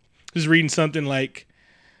 and just reading something like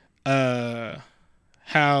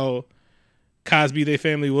how Cosby their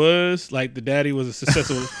family was. Like, the daddy was a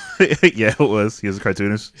successful. Yeah, it was. He was a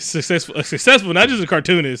cartoonist. Successful, not just a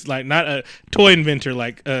cartoonist, like not a toy inventor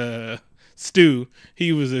like Stu.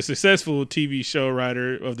 He was a successful TV show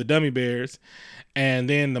writer of the Dummy Bears, and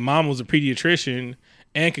then the mom was a pediatrician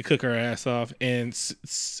and could cook her ass off, and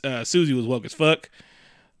Susie was woke as fuck.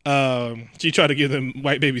 She tried to give them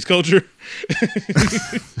white babies culture.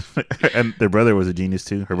 And their brother was a genius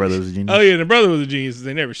too. Her brother was a genius. Oh yeah, the brother was a genius.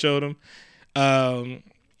 They never showed him. And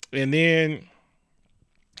then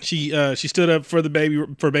she stood up for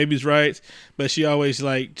babies' rights, but she always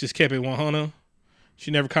just kept it 100.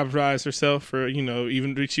 She never compromised herself for, even though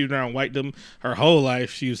she was around whitedom her whole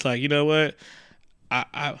life. She was like, you know what?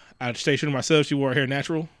 I'd stay true to myself. She wore her hair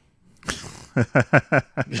natural.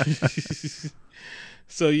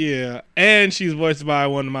 So yeah, and she's voiced by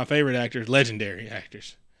one of my favorite actors, legendary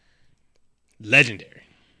actors. Legendary.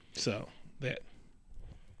 So that.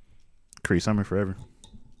 Cree Summer forever.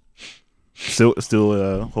 Still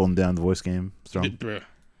holding down the voice game strong. Bruh.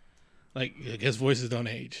 Like, I guess voices don't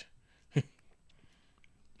age.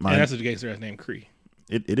 Mine, and that's a gangster ass named Cree.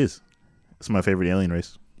 It is. It's my favorite alien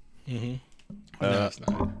race. Mm-hmm. No, it's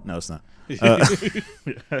not. No, it's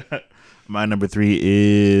not. My number 3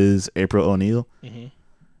 is April O'Neil.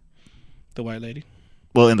 The white lady.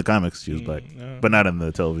 Well, in the comics, she was black, no. but not in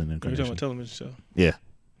the television You're incarnation. talking about television show. Yeah.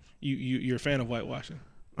 You're a fan of whitewashing.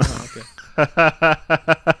 Oh, okay.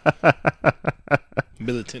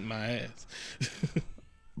 Militant my ass.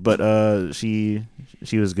 But she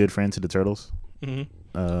was a good friend to the turtles.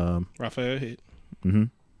 Raphael hit. That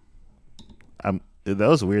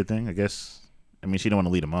was a weird thing, I guess. I mean, she didn't want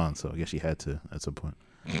to lead him on, so I guess she had to at some point.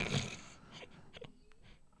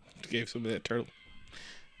 Gave some of that turtle.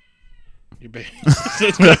 Your baby.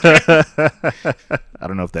 I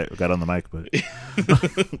don't know if that got on the mic, but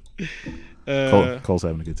Cole's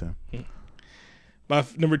having a good time. My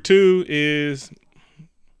number 2 is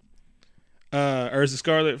Urza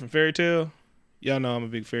Scarlet from Fairy Tail. Y'all know I'm a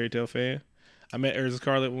big Fairy Tail fan. I met Urza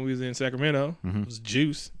Scarlet when we was in Sacramento. It was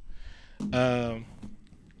Juice. Man,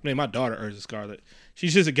 my daughter Urza Scarlet.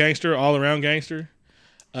 She's just a gangster, all around gangster.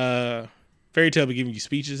 Fairy Tail be giving you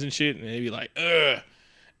speeches and shit, and they be like, ugh,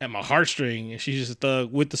 at my heartstring. And she's just a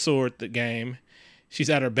thug with the sword, the game. She's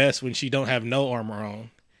at her best when she don't have no armor on,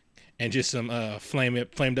 and just some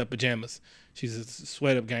flamed up pajamas. She's a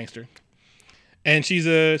sweat up gangster, and she's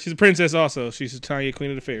a princess also. She's Tanya, Queen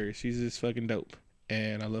of the Fairies. She's just fucking dope,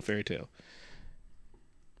 and I love Fairy Tail.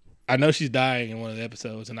 I know she's dying in one of the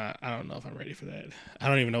episodes, and I don't know if I'm ready for that. I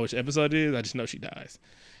don't even know which episode it is. I just know she dies.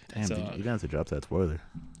 Damn, so, dude, you're gonna have to drop that spoiler.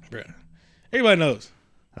 Bruh. Everybody knows.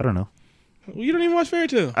 I don't know. Well, you don't even watch Fairy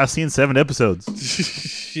Tail. I've seen 7 episodes.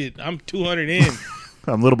 Shit, I'm 200 in.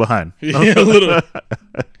 I'm a little behind. Yeah, a little.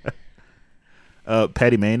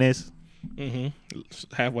 Patty Mayonnaise.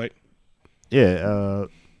 Halfway. Yeah.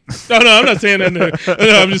 No, I'm not saying that. No,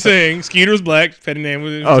 I'm just saying Skeeter was black. Petty name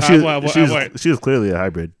was white. She was clearly a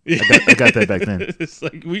hybrid. I got that back then. It's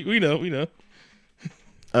like we know.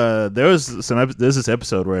 There's this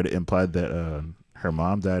episode where it implied that her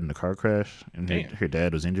mom died in a car crash and her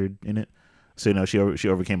dad was injured in it. So she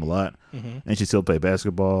overcame a lot, and she still played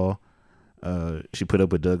basketball. She put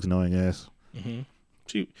up with Doug's annoying ass.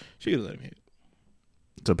 She could let me hit.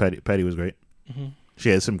 So Patty was great. She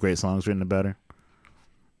had some great songs written about her.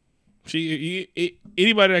 Anybody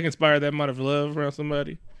that can inspire that amount of love around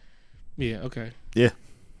somebody. Yeah. Okay. Yeah,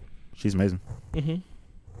 she's amazing.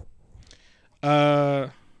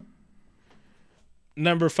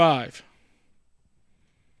 Number 5.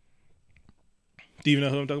 Do you even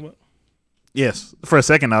know who I'm talking about? Yes. For a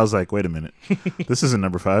second, I was like, "Wait a minute, this isn't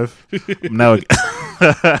number 5." Now,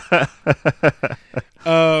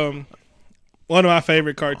 one of my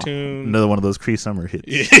favorite cartoons. Another one of those Cree Summer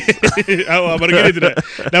hits. I'm gonna get into that.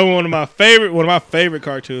 That was one of my favorite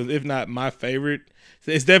cartoons, if not my favorite.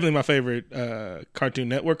 It's definitely my favorite Cartoon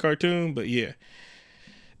Network cartoon. But yeah,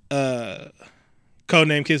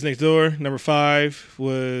 Codename Kids Next Door. Number 5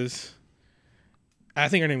 was, I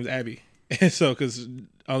think her name was Abby. So because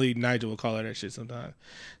only Nigel will call her that shit sometimes.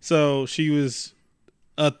 So she was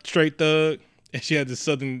a straight thug, and she had this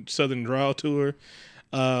southern drawl to her.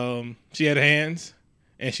 She had hands,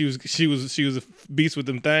 and she was a beast with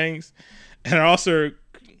them things, and also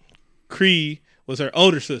Cree was her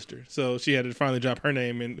older sister, so she had to finally drop her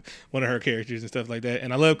name in one of her characters and stuff like that.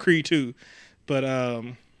 And I love Cree too, but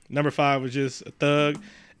number 5 was just a thug,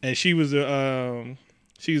 and she was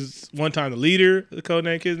one time the leader of the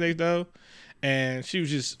Codename Kids Next Door, and she was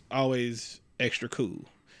just always extra cool,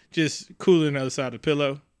 just cooler than the other side of the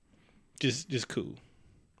pillow, just cool.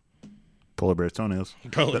 Polar Bear's Toenails.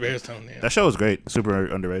 That show was great. Super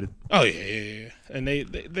underrated. Oh yeah. And they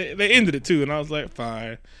ended it too, and I was like,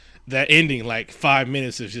 fine. That ending, like 5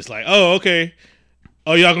 minutes, is just like, oh, okay.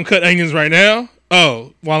 Oh, y'all can cut onions right now?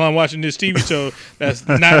 Oh, while I'm watching this TV show that's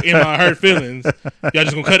not in my hurt feelings, y'all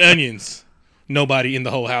just gonna cut onions. Nobody in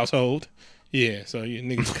the whole household. Yeah, so you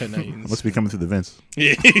niggas cutting onions. Must be coming through the vents.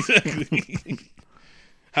 Yeah, exactly.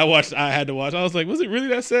 I had to watch. I was like, was it really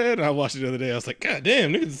that sad? And I watched it the other day. I was like, God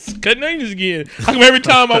damn, niggas cutting onions again. How come every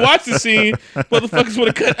time I watch the scene, motherfuckers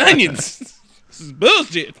want to cut onions? This is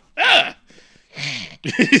bullshit.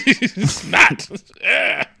 It's not.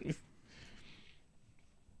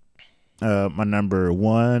 My number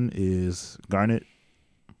 1 is Garnet.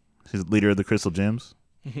 She's the leader of the Crystal Gems.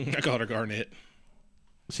 I called her Garnet.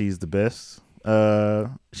 She's the best.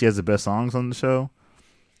 She has the best songs on the show.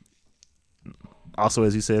 Also,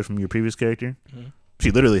 as you said from your previous character,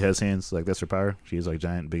 she literally has hands. Like, that's her power. She has like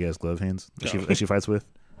giant, big ass glove hands that she fights with.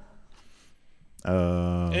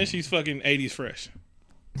 And she's fucking 80s fresh.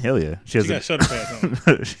 Hell yeah, she got shoulder pads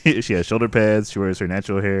on. she has shoulder pads. She wears her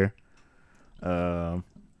natural hair.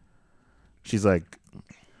 She's like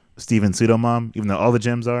Steven Pseudo Mom, even though all the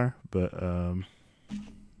gems are. But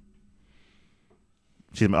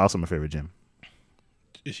She's also my favorite Jim.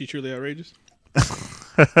 Is she truly outrageous?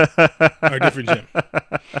 Or a different Jim?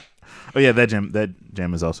 Oh yeah, that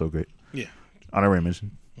Jim is also great. Yeah. Honorary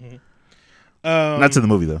mention. Not to the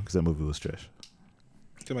movie though, because that movie was trash.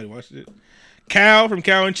 Somebody watched it. Cow from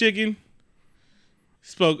Cow and Chicken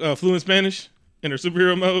spoke fluent Spanish in her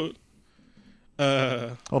superhero mode.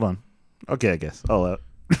 Hold on. Okay, I guess. All out.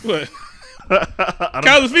 What?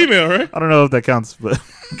 Cow's a female, right? I don't know if that counts, but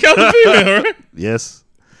Cow's a female, right? yes,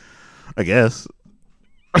 I guess.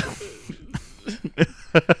 I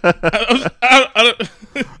don't.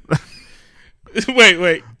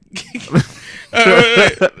 Wait.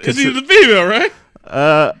 She's a female, right?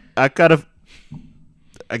 I kind of.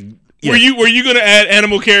 Yeah. Were you gonna add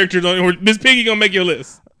animal characters on, or Miss Piggy gonna make your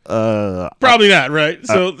list? Probably not, right?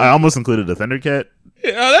 So I almost included a Thundercat.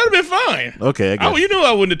 Yeah, that'd have been fine. Okay, I guess. You know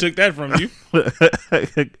I wouldn't have took that from you.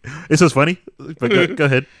 It's just funny, but go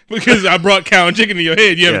ahead. Because I brought Cow and Chicken to your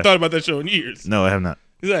head. You haven't thought about that show in years. No, I have not.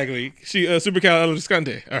 Exactly. She Super Cal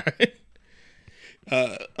Escante. All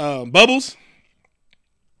right. Bubbles.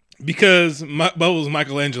 Because Bubbles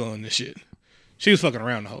Michelangelo in this shit. She was fucking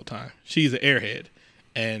around the whole time. She's an airhead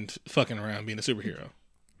and fucking around being a superhero.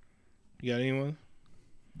 You got anyone?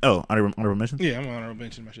 Oh, honorable mention? Yeah, I'm honorable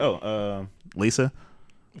mention my shit. Oh, Lisa.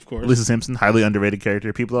 Of course. Lisa Simpson, highly underrated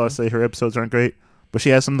character. People always say her episodes aren't great, but she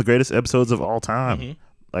has some of the greatest episodes of all time.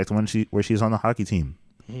 Like the one where she's on the hockey team.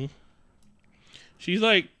 She's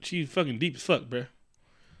fucking deep as fuck, bruh.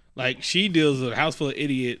 Like, she deals with a house full of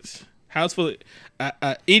idiots. House full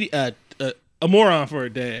of a moron for her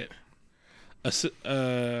dad.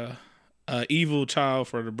 A evil child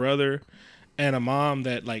for the brother. And a mom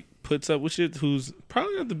that, like, puts up with shit, who's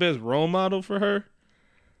probably not the best role model for her.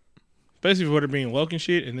 Especially for her being woke and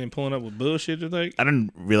shit and then pulling up with bullshit. Like, I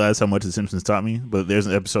didn't realize how much The Simpsons taught me, but there's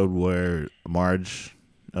an episode where Marge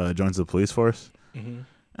joins the police force. And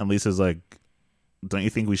Lisa's like, don't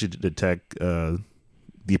you think we should detect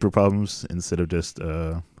deeper problems instead of just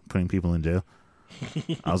putting people in jail?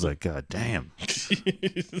 I was like, God damn.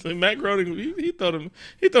 Like Matt Groening, he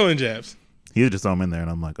throwing jabs. He would just throw them in there,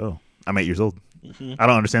 and I'm like, oh, I'm 8 years old. I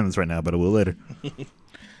don't understand this right now, but I will later.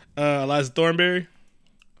 Eliza Thornberry,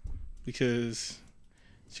 because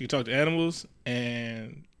she can talk to animals,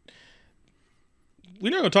 and we're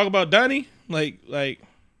not gonna talk about Donnie. Like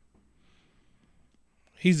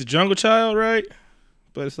he's the jungle child, right?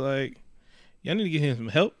 But it's like, y'all need to get him some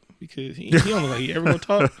help because he don't look like he ever gonna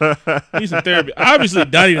talk. He needs some therapy. Obviously,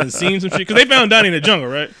 Donnie done seen some shit because they found Donnie in the jungle,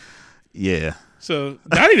 right? Yeah. So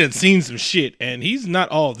Donnie done seen some shit, and he's not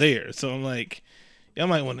all there. So I'm like, y'all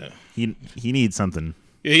might want to. He needs something.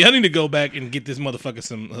 Yeah, y'all need to go back and get this motherfucker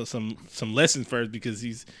some lessons first because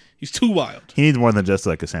he's too wild. He needs more than just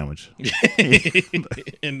like a sandwich.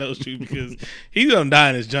 In those shoes, because he's gonna die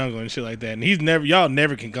in his jungle and shit like that. And y'all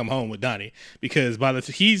never can come home with Donnie because by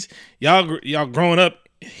the y'all growing up,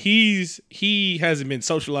 he hasn't been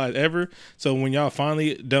socialized ever. So when y'all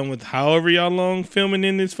finally done with however y'all long filming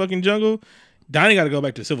in this fucking jungle, Donnie got to go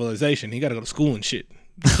back to civilization. He got to go to school and shit.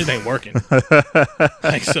 Shit ain't working.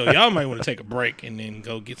 Like, so y'all might want to take a break and then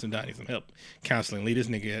go get Donnie some help, counseling. Leave this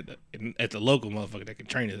nigga at the local motherfucker that can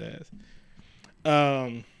train his ass.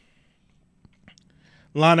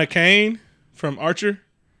 Lana Kane from Archer,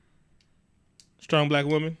 strong black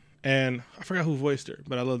woman, and I forgot who voiced her,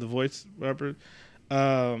 but I love the voice rapper.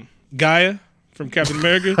 Gaia from Captain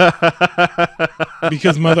America,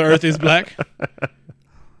 because Mother Earth is black.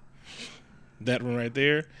 That one right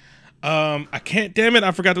there. I can't. Damn it!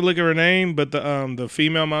 I forgot to look at her name, but the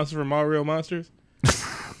female monster from Mario Monsters,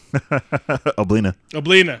 Oblina.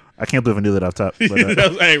 I can't believe I knew that off top. But,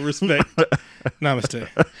 hey, respect. Namaste.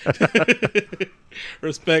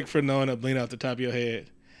 Respect for knowing Oblina off the top of your head.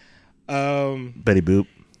 Betty Boop,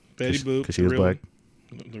 because she was black.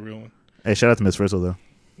 The real one. Hey, shout out to Miss Frizzle though.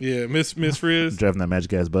 Yeah, Miss Frizz driving that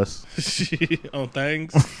magic ass bus on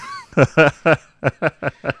things.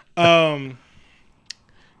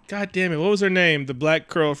 God damn it! What was her name? The black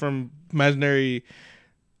girl from Imaginary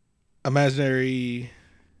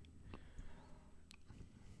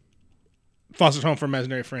Foster Home for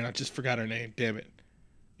Imaginary Friend. I just forgot her name. Damn it.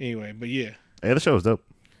 Anyway, but yeah. Hey, the show was dope.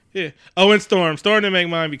 Yeah. Oh, and Storm. Storm didn't make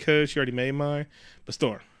mine because she already made mine. But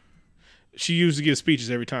Storm, she used to give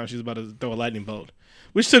speeches every time she was about to throw a lightning bolt,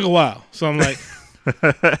 which took a while. So I'm like,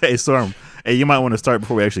 hey, Storm. Hey, you might want to start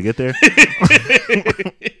before we actually get there.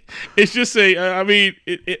 It's just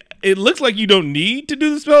it looks like you don't need to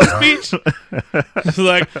do the spell speech. It's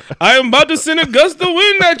like, I am about to send a gust of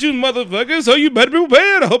wind at you, motherfucker, so you better be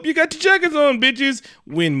prepared. I hope you got your jackets on, bitches.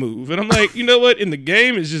 Wind move. And I'm like, you know what? In the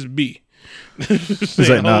game, it's just B. She's Saying,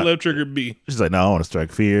 like, nah. hold left trigger B. She's like, no, I want to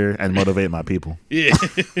strike fear and motivate my people. Yeah.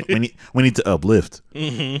 we need to uplift.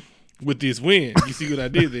 With this wind. You see what I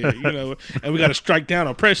did there, you know? And we got to strike down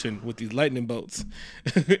oppression with these lightning bolts.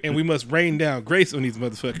 And we must rain down grace on these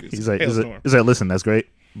motherfuckers. He's like, listen, that's great,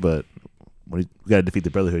 but we got to defeat the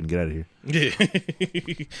Brotherhood and get out of here. Yeah.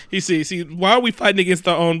 He see, why are we fighting against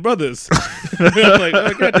our own brothers? I'm like,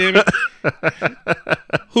 oh, God damn it.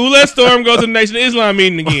 Who let Storm go to the Nation of Islam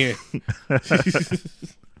meeting again?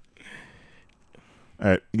 All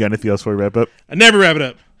right, you got anything else before we wrap up? I never wrap it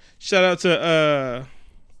up. Shout out to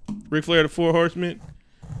Ric Flair, the Four Horsemen,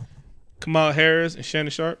 Kamala Harris, and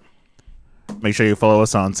Shannon Sharp. Make sure you follow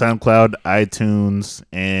us on SoundCloud, iTunes,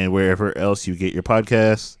 and wherever else you get your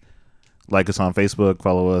podcasts. Like us on Facebook.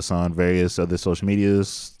 Follow us on various other social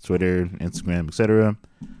medias, Twitter, Instagram, etc.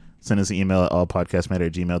 Send us an email at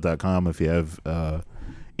allpodcastmatter@gmail.com if you have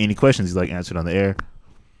any questions you'd like answered on the air,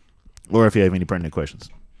 or if you have any pertinent questions.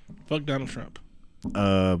 Fuck Donald Trump.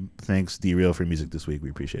 Thanks, D-Real, for music this week. We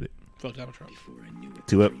appreciate it. Fuck Donald Trump.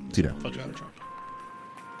 2 up, 2 down. Fuck Donald Trump.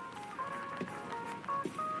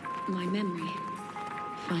 My memory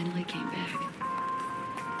finally came back.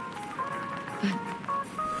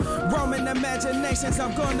 Roman imaginations,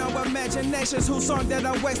 I'm going on imaginations. Whose song that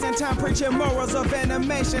I'm wasting time preaching morals of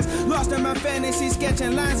animations. Lost in my fantasy,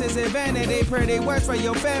 sketching lines is a vanity. Pretty words for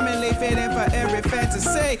your family, fitting for every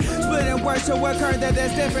fantasy. Splitting words to occur that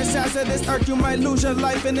there's different sides of this earth. You might lose your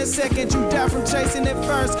life in a second. You die from chasing it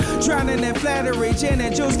first. Drowning in flattery, gin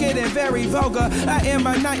and juice getting very vulgar. I am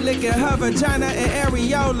a night licking her vagina and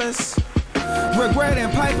areolas. Regretting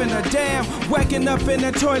piping a dam, waking up in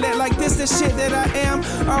the toilet like this the shit that I am.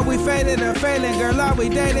 Are we faded or failing, girl? Are we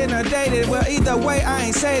dating or dated? Well, either way, I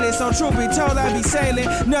ain't say this. So truth be told, I be sailing.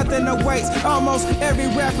 Nothing awaits. Almost every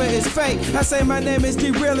rapper is fake. I say my name is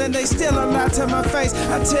D-Real and they still a lie to my face.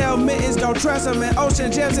 I tell mittens don't trust them and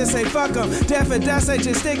Ocean Gems and say fuck them. Death and Dice say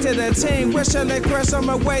just stick to the team. Wish I they press on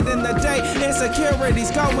my weight in the day.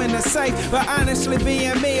 Insecurities going to safe, but honestly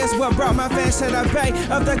being me is what brought my fans to the bay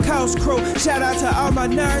of the Coast Crew. Shout out to all my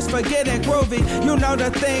nerds for getting groovy. You know the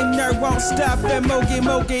thing, nerd won't stop and moogie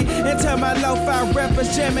until my lo-fi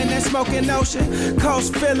rappers jamming and smoking ocean.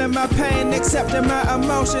 Coast feeling my pain, accepting my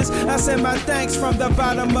emotions. I send my thanks from the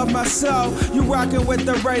bottom of my soul. You rocking with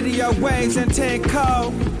the radio waves and 10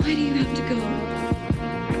 cold. Why do you have to go?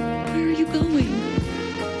 Where are you going?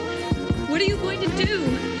 What are you going to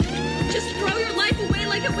do? Just throw your life away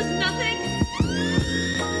like it was nothing?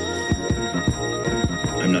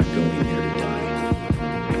 I'm not going